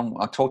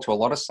 I talk to a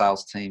lot of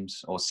sales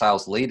teams or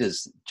sales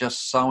leaders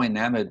just so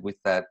enamored with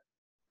that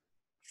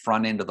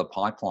front end of the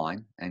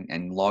pipeline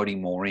and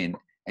loading more in,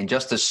 and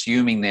just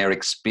assuming their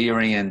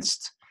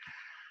experienced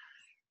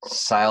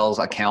sales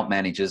account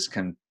managers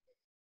can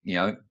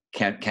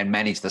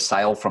manage the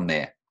sale from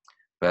there,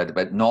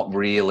 but not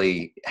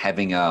really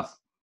having a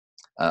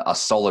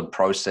solid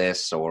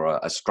process or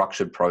a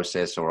structured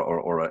process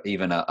or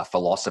even a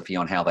philosophy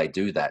on how they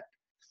do that.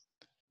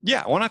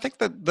 Yeah, well, I think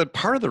that the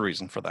part of the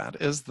reason for that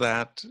is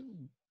that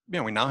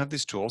we now have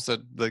these tools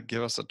that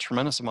give us a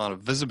tremendous amount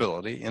of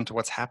visibility into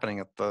what's happening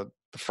at the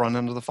front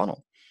end of the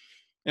funnel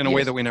in a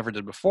way Yes. that we never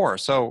did before.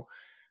 So,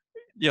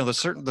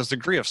 there's a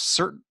degree of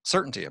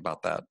certainty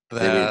about that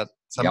There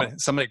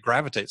is. somebody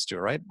gravitates to,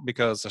 right?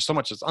 Because there's so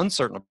much that's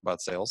uncertain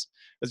about sales.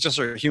 It's just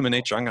our human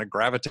nature. I'm going to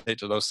gravitate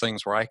to those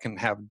things where I can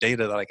have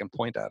data that I can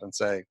point at and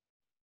say,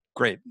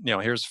 great,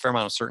 here's a fair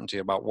amount of certainty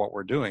about what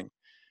we're doing.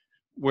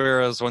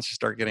 Whereas once you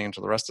start getting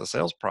into the rest of the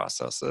sales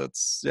process,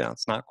 it's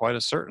not quite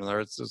as certain.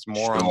 There's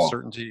more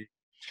uncertainty.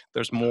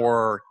 There's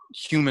more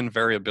human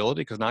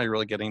variability because now you're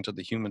really getting into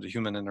the human to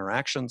human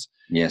interactions.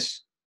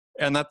 Yes.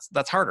 And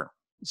that's harder.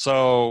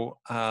 So,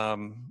 I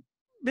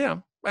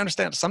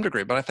understand to some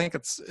degree, but I think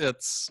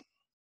it's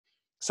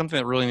something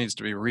that really needs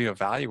to be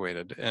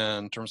reevaluated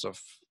in terms of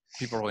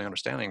people really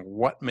understanding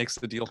what makes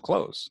the deal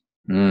close.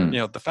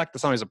 Mm. The fact that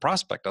somebody's a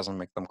prospect doesn't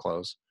make them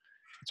close.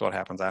 It's what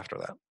happens after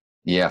that.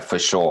 Yeah, for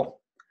sure.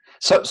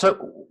 So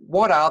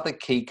what are the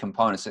key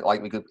components?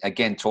 Like, we could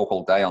again talk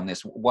all day on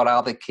this. What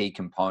are the key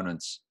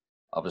components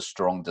of a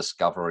strong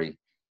discovery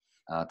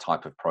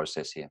type of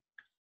process here?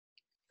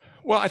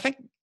 Well, I think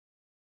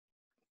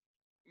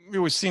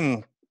we've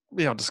seen,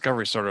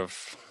 discovery sort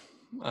of,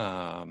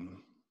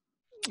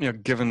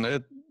 given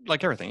it,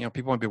 like everything,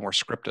 people want to be more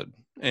scripted,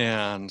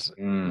 and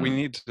we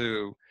need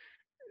to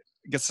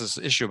get this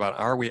issue about,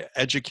 are we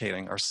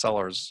educating our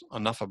sellers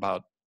enough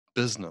about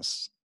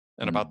business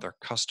and about their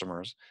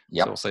customers?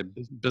 Yep. So we'll say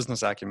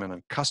business acumen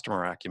and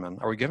customer acumen.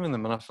 Are we giving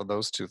them enough of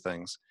those two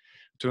things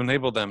to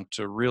enable them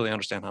to really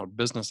understand how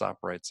business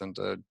operates and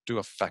to do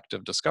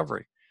effective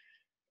discovery.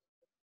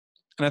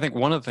 And I think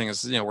one of the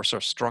things is, we're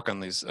sort of stuck on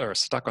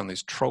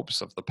these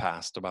tropes of the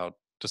past about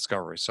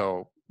discovery.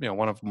 So,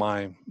 one of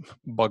my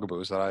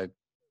bugaboos that I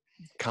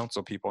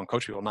counsel people and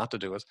coach people not to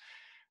do is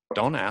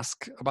don't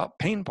ask about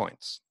pain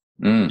points.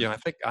 Mm.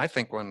 I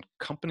think when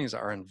companies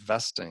are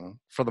investing,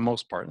 for the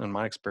most part, and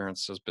my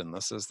experience has been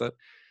this, is that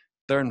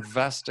they're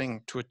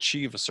investing to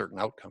achieve a certain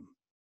outcome.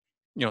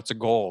 It's a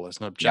goal, it's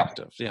an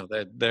objective. Yep.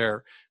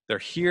 They're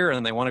here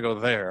and they want to go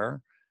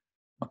there.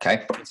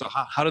 Okay. So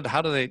how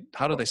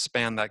do they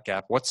span that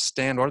gap? What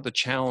are the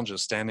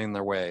challenges standing in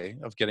their way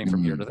of getting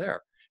from here to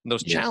there? And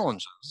those Yes.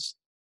 challenges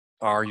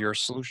are your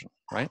solution,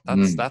 right?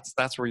 Mm.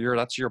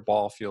 That's your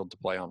ball field to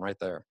play on right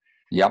there.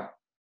 Yep.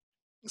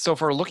 So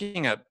if we're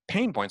looking at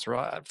pain points,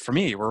 for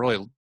me,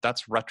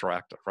 that's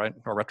retroactive, right?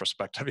 Or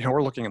retrospective.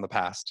 We're looking in the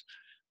past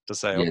to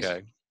say, Yes.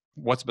 okay,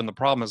 what's been the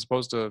problem, as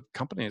opposed to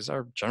companies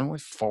are generally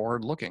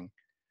forward looking.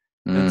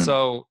 Mm. And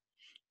so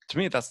to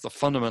me, that's the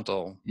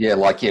fundamental. Yeah,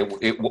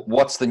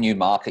 what's the new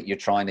market you're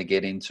trying to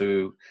get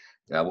into?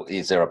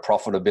 Is there a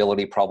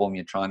profitability problem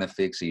you're trying to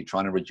fix? Are you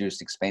trying to reduce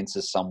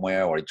expenses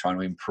somewhere, or are you trying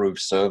to improve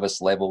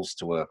service levels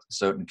to a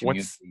certain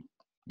community?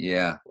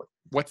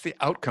 What's the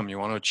outcome you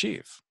want to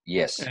achieve?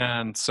 Yes.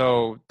 And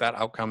so that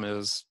outcome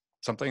is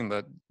something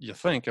that you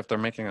think, if they're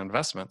making an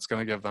investment, it's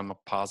going to give them a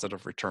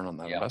positive return on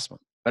that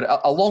investment. But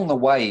along the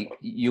way,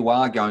 you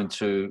are going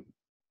to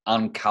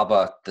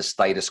uncover the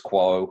status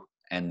quo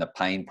and the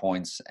pain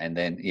points, and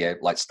then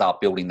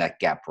start building that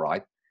gap,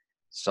 right?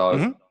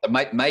 So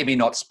maybe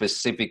not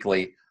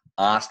specifically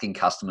asking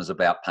customers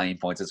about pain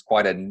points. It's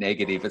quite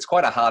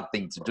a hard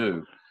thing to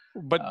do.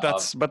 But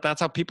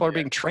that's how people are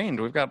being trained.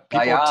 We've got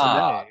people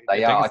today.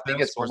 They are. I think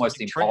it's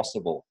almost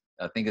impossible.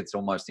 I think it's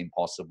almost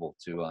impossible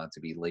to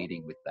be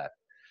leading with that.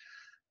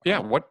 Yeah.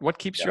 What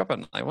keeps you up at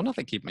night? Well,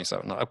 nothing keeps me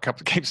up at night. A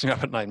cup keeps me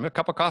up at night. A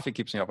cup of coffee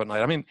keeps me up at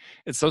night. I mean,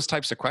 it's those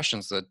types of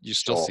questions that you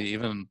still see,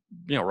 even,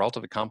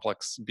 relatively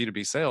complex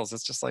B2B sales.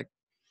 It's just like,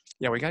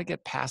 we got to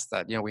get past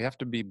that. We have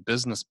to be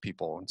business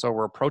people. And so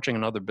we're approaching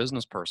another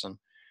business person.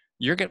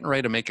 You're getting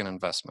ready to make an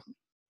investment.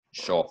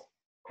 Sure.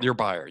 Your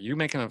buyer, you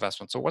make an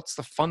investment. So what's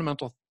the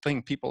fundamental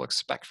thing people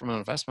expect from an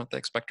investment? They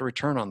expect a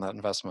return on that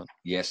investment.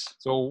 Yes.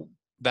 So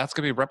that's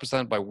going to be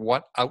represented by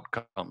what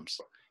outcomes?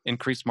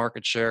 Increased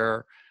market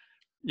share,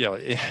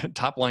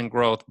 top line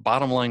growth,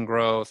 bottom line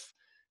growth,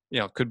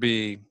 could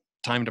be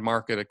time to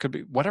market. It could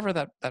be whatever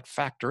that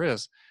factor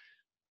is.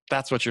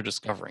 That's what you're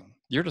discovering.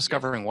 You're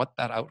discovering what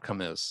that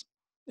outcome is.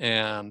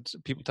 And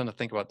people tend to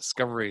think about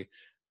discovery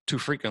too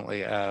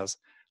frequently as,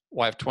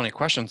 well, I have 20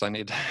 questions I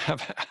need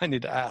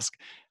to ask.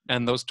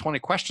 And those 20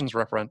 questions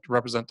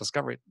represent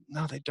discovery.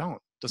 No, they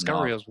don't.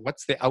 Discovery is,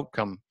 what's the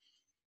outcome?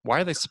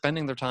 Why are they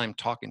spending their time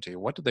talking to you?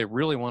 What do they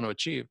really want to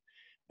achieve?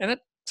 And it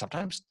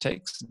sometimes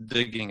takes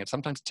digging. It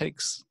sometimes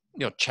takes,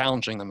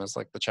 challenging them, as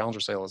like the challenger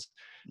sale is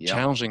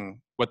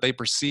challenging what they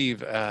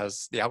perceive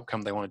as the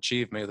outcome they want to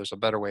achieve. Maybe there's a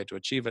better way to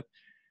achieve it.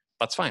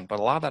 That's fine. But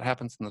a lot of that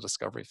happens in the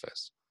discovery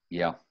phase.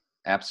 Yeah,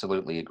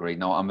 absolutely agree.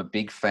 No, I'm a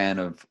big fan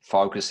of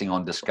focusing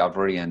on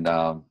discovery, and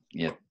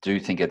do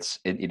think it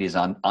is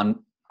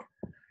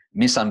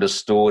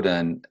misunderstood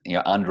and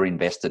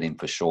underinvested in,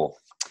 for sure.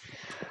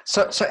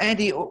 So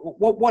Andy,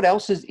 what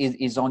else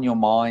is on your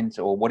mind,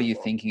 or what are you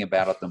thinking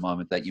about at the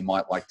moment that you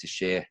might like to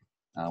share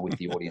with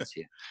the audience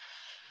here?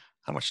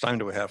 How much time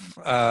do we have?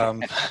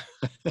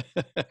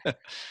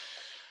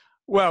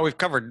 Well, we've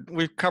covered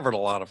a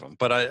lot of them,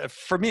 but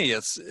for me,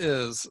 as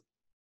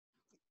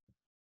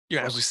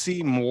we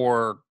see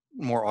more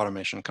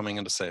automation coming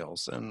into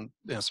sales, and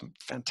some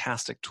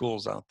fantastic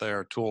tools out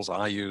there, tools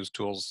I use,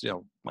 tools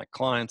my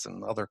clients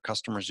and other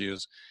customers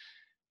use,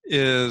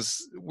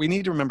 is we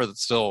need to remember that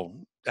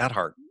still at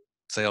heart,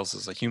 sales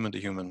is a human to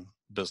human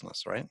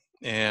business, right?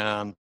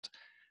 And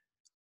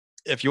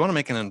if you want to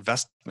make an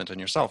investment in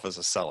yourself as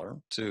a seller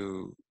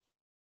to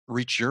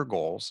reach your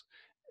goals,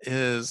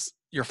 is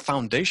your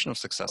foundation of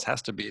success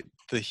has to be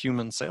the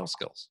human sales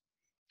skills.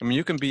 I mean,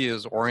 you can be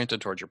as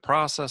oriented towards your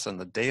process and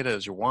the data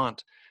as you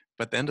want,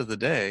 but at the end of the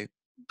day,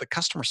 the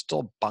customer's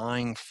still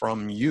buying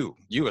from you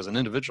as an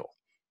individual.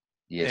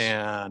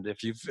 Yes.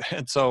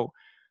 And so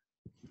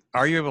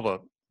are you able to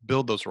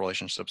build those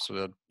relationships,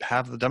 build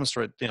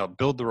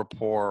the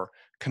rapport,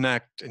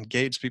 connect,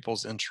 engage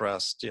people's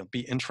interest,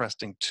 be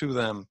interesting to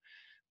them,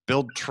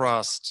 build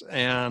trust.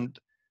 And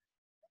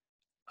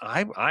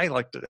I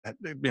like to,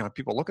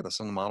 people look at this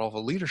in the model of a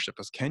leadership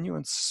is, can you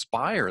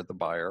inspire the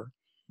buyer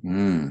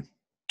to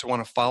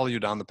want to follow you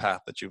down the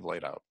path that you've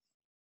laid out?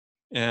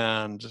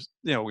 And,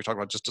 we talk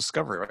about just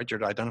discovery, right?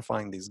 You're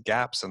identifying these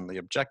gaps and the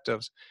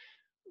objectives.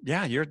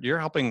 Yeah. You're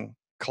helping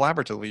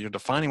collaboratively. You're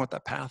defining what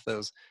that path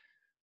is.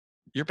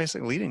 You're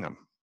basically leading them,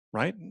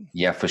 right?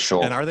 Yeah, for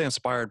sure. And are they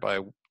inspired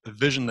by the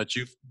vision that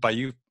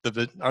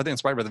are they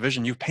inspired by the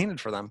vision you've painted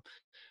for them?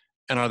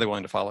 And are they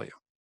willing to follow you?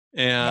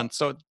 And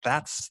so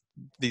that's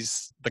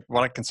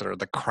what I consider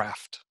the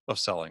craft of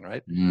selling,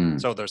 right?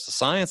 So there's the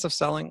science of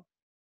selling,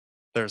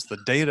 there's the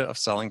data of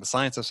selling, the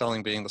science of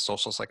selling being the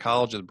social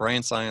psychology, the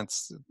brain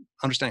science,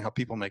 understanding how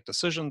people make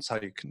decisions, how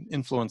you can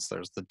influence.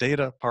 There's the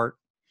data part,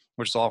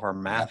 which is all of our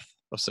Yeah. math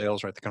of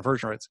sales, right? The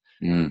conversion rates.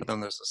 Mm. But then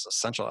there's this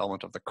essential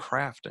element of the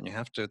craft, and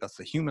that's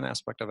the human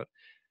aspect of it.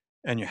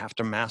 And you have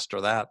to master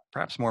that,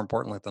 perhaps more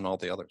importantly than all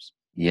the others.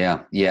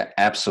 Yeah, yeah,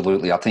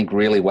 absolutely. I think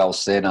really well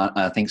said.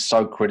 I think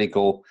so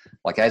critical.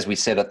 Like as we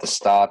said at the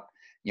start,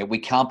 we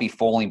can't be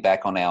falling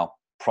back on our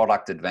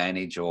product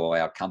advantage or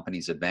our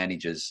company's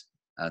advantages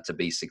to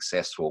be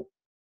successful.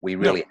 We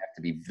really No. have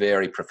to be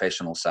very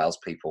professional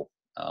salespeople.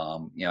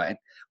 And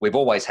we've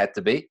always had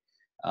to be,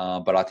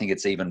 but I think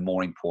it's even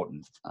more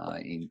important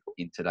in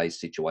today's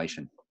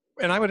situation.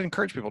 And I would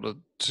encourage people to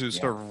Yeah.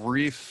 sort of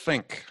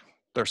rethink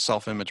their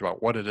self-image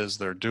about what it is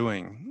they're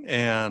doing,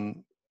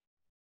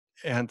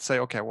 and say,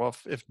 okay, well,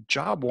 if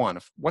job one,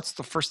 what's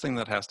the first thing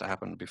that has to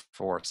happen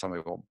before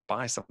somebody will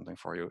buy something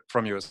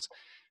from you is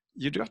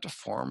you do have to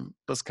form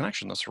this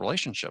connection, this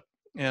relationship.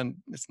 And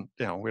it's,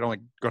 we don't want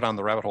to go down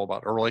the rabbit hole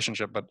about a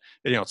relationship, but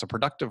it's a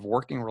productive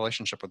working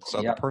relationship with this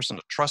other person,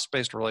 a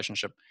trust-based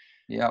relationship.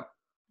 Yeah.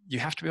 You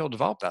have to be able to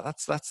develop that.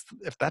 That's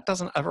if that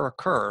doesn't ever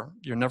occur,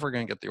 you're never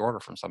going to get the order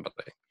from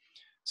somebody.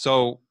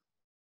 So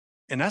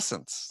in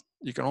essence,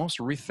 you can almost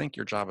rethink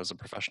your job as a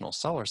professional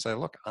seller. Say,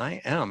 look,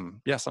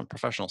 I'm a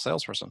professional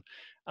salesperson.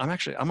 I'm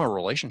a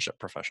relationship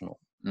professional.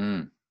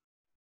 Mm.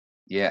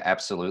 Yeah,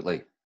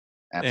 absolutely.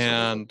 Absolutely.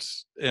 And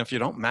if you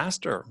don't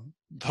master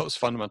those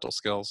fundamental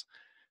skills,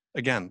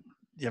 again,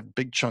 you have a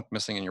big chunk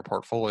missing in your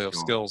portfolio of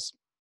skills.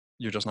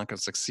 You're just not going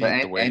to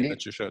succeed the way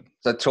that you should.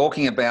 So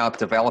talking about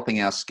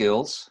developing our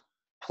skills,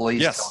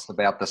 please tell us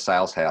about the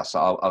Sales House.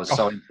 I was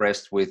so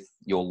impressed with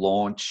your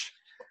launch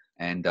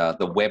and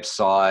the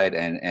website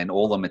and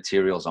all the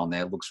materials on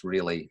there. It looks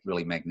really,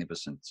 really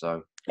magnificent.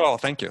 So,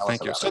 thank you.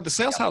 So the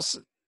Sales House,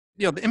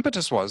 the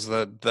impetus was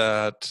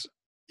that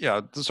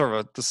sort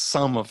of the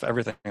sum of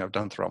everything I've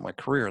done throughout my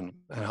career and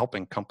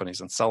helping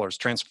companies and sellers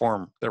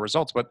transform their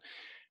results.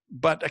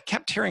 But I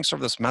kept hearing sort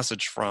of this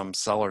message from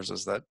sellers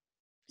is that,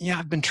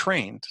 I've been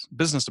trained,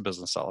 business to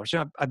business sellers.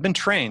 I've been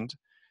trained,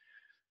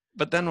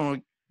 but then when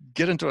we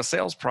get into a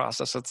sales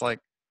process, it's like,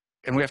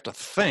 and we have to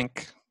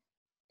think,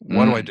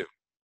 what do I do?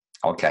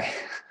 Okay.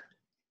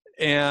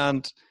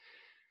 And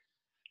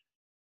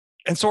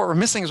so what we're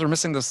missing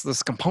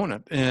this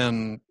component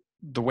in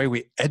the way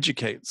we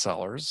educate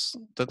sellers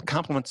that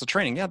complements the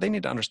training. Yeah, they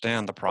need to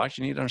understand the product.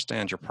 You need to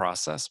understand your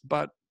process,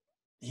 but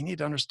you need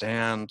to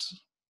understand,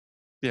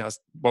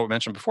 what we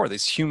mentioned before,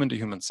 these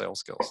human-to-human sales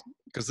skills,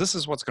 because this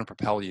is what's going to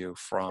propel you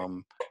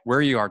from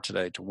where you are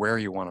today to where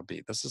you want to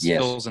be. This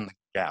fills in the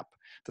gap.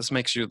 This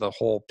makes you the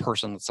whole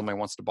person that somebody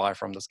wants to buy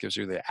from. This gives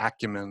you the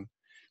acumen.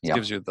 This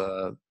gives you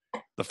the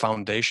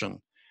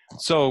foundation.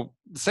 So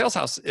the Sales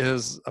House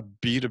is a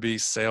B2B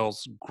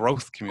sales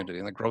growth community,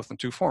 and the growth in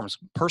two forms: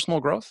 personal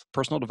growth,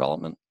 personal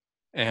development,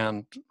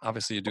 and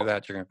obviously you do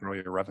that, you're going to grow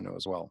your revenue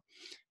as well.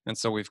 And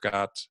so we've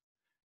got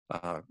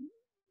a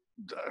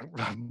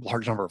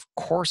large number of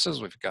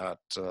courses. We've got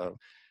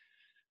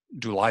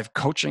do live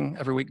coaching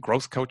every week,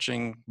 growth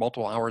coaching,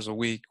 multiple hours a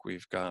week.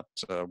 We've got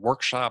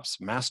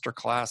workshops, master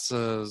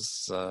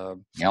classes, a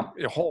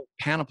whole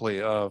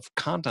panoply of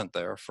content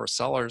there for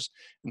sellers.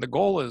 And the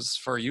goal is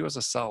for you as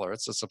a seller,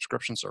 it's a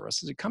subscription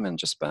service, is you come in and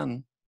just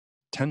spend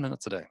 10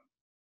 minutes a day.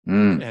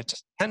 Yeah,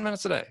 just 10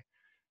 minutes a day.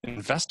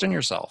 Invest in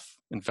yourself.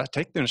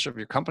 Take the initiative.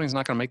 Your company's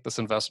not going to make this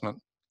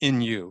investment in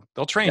you.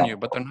 They'll train you,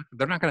 but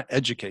they're not going to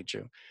educate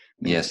you.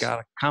 And you've got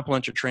to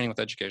complement your training with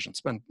education.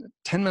 Spend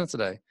 10 minutes a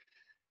day.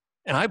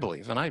 And I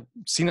believe, and I've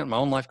seen it in my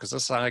own life,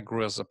 because I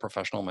grew as a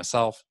professional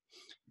myself,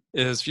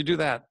 is if you do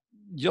that,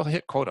 you'll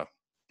hit quota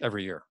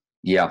every year.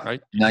 Yeah.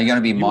 Right? No, you're going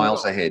to be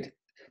miles ahead,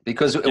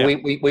 because Yeah.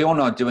 we all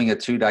know doing a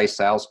 2-day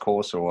sales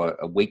course or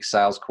a week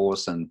sales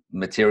course and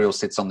material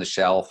sits on the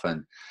shelf,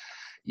 and,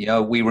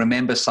 we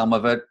remember some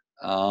of it.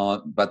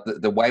 But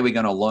the way we're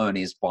going to learn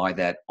is by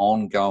that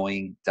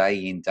ongoing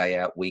day in, day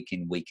out, week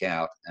in, week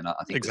out. And I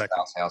think the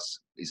Sales House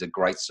is a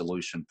great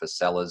solution for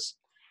sellers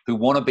who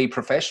want to be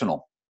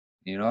professional,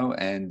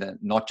 and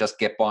not just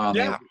get by on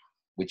their,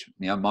 which,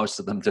 most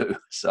of them do.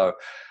 So,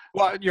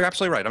 well, you're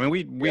absolutely right. I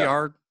mean, we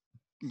are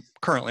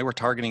currently, we're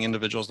targeting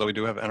individuals, though we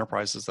do have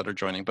enterprises that are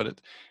joining, but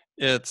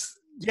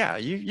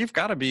you've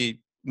got to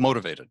be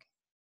motivated.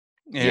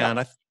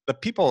 And the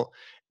people,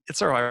 it's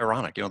sort of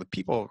ironic, the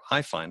people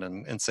I find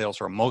in sales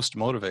who are most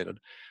motivated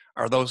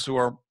are those who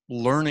are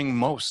learning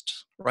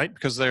most, right?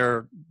 Because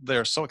they're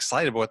so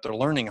excited about what they're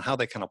learning and how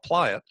they can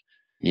apply it.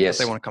 Yes.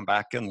 That they want to come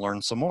back and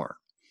learn some more.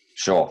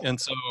 Sure. And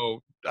so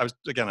I was,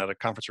 again, at a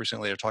conference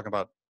recently, they're talking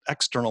about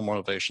external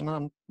motivation.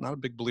 I'm not a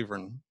big believer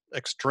in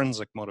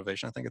extrinsic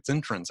motivation. I think it's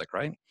intrinsic,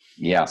 right?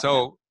 Yeah.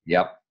 So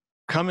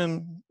come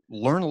in,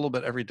 learn a little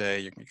bit every day.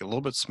 You can get a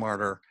little bit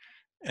smarter,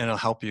 and it'll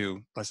help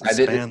you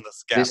expand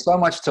this gap. There's so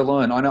much to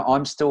learn. I know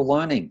I'm still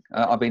learning.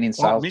 I've been in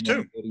sales me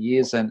too. for 30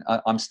 years, and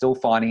I'm still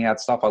finding out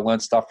stuff. I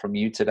learned stuff from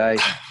you today.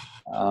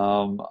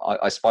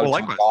 I spoke to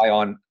a guy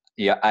on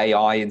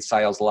AI in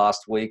sales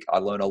last week. I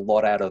learned a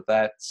lot out of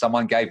that.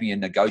 Someone gave me a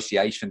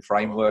negotiation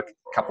framework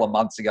a couple of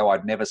months ago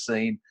I'd never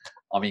seen.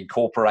 I'm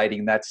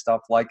incorporating that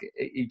stuff. Like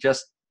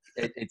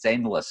it's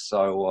endless.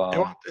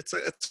 So it's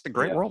a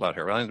great world out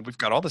here. I mean, we've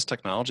got all this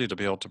technology to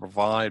be able to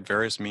provide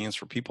various means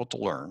for people to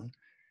learn.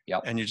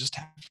 Yep. And you just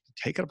have to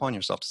take it upon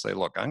yourself to say,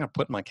 look, I'm going to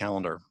put in my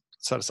calendar,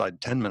 set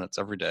aside 10 minutes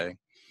every day.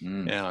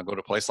 And I'll go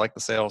to a place like the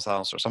Sales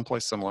House or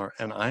someplace similar,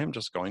 and I am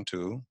just going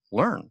to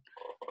learn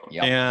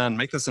and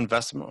make this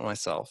investment in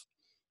myself.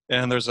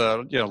 And there's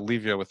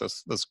leave you with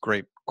this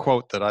great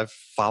quote that I've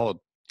followed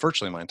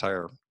virtually my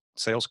entire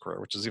sales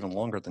career, which is even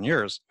longer than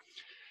yours,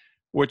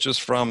 which is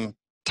from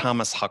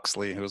Thomas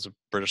Huxley, who was a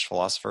British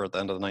philosopher at the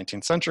end of the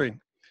 19th century,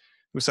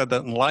 who said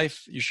that in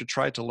life, you should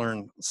try to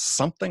learn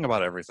something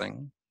about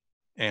everything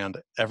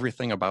and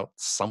everything about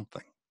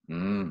something.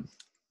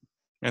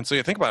 And so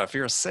you think about it, if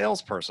you're a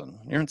salesperson,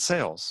 you're in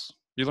sales,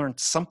 you learn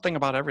something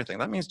about everything.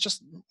 That means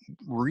just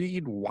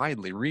read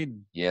widely, read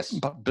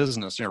about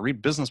business,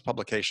 read business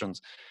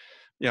publications,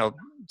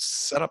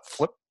 set up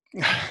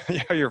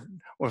your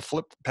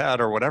flip pad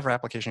or whatever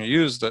application you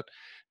use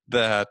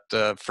that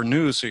for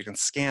news, so you can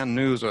scan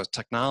news with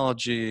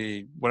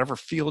technology, whatever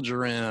field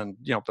you're in,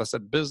 I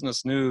said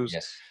business news,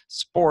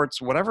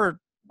 sports, whatever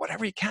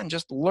you can,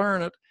 just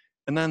learn it.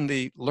 And then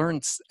the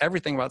learn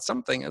everything about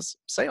something is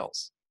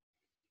sales.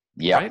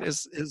 Right?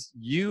 Is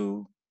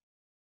you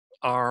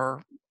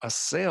are a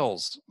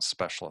sales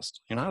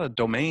specialist. You're not a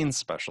domain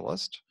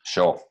specialist.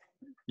 Sure.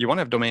 You want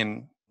to have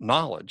domain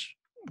knowledge,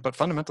 but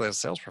fundamentally as a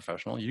sales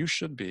professional, you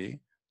should be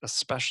a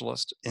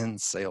specialist in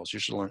sales. You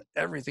should learn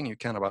everything you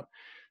can about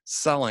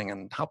selling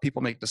and how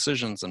people make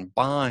decisions and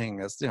buying,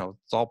 as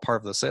it's all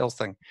part of the sales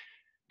thing.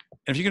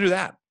 And if you can do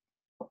that,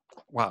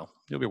 wow,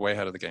 you'll be way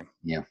ahead of the game.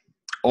 Yeah.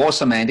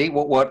 Awesome, Andy.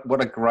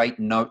 What a great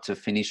note to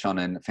finish on,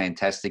 and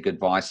fantastic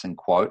advice and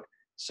quote.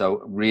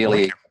 So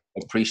really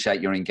appreciate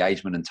your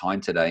engagement and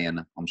time today, and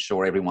I'm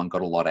sure everyone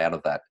got a lot out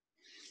of that.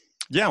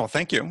 Yeah, well,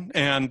 thank you.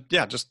 And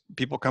just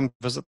people come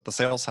visit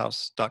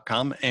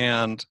thesaleshouse.com.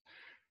 And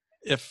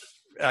if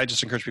I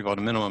just encourage people at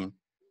a minimum,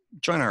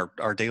 join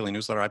our daily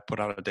newsletter. I put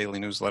out a daily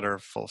newsletter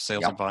full of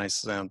sales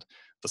advice, and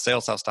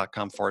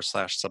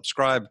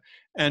thesaleshouse.com/subscribe,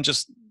 and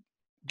just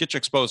get you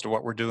exposed to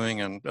what we're doing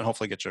and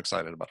hopefully get you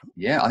excited about it.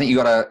 Yeah, I think you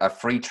got a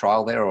free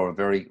trial there, or a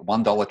very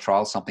 $1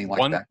 trial, something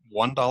like that.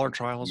 $1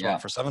 trial as well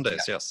for 7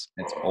 days. Yes.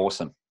 That's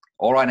awesome.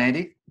 All right,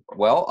 Andy.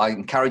 Well, I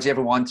encourage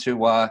everyone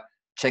to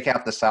check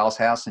out the Sales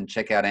House and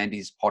check out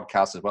Andy's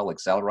podcast as well,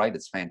 Accelerate.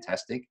 It's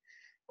fantastic.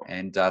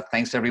 And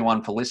thanks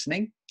everyone for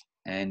listening,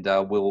 and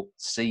we'll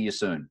see you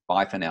soon.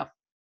 Bye for now.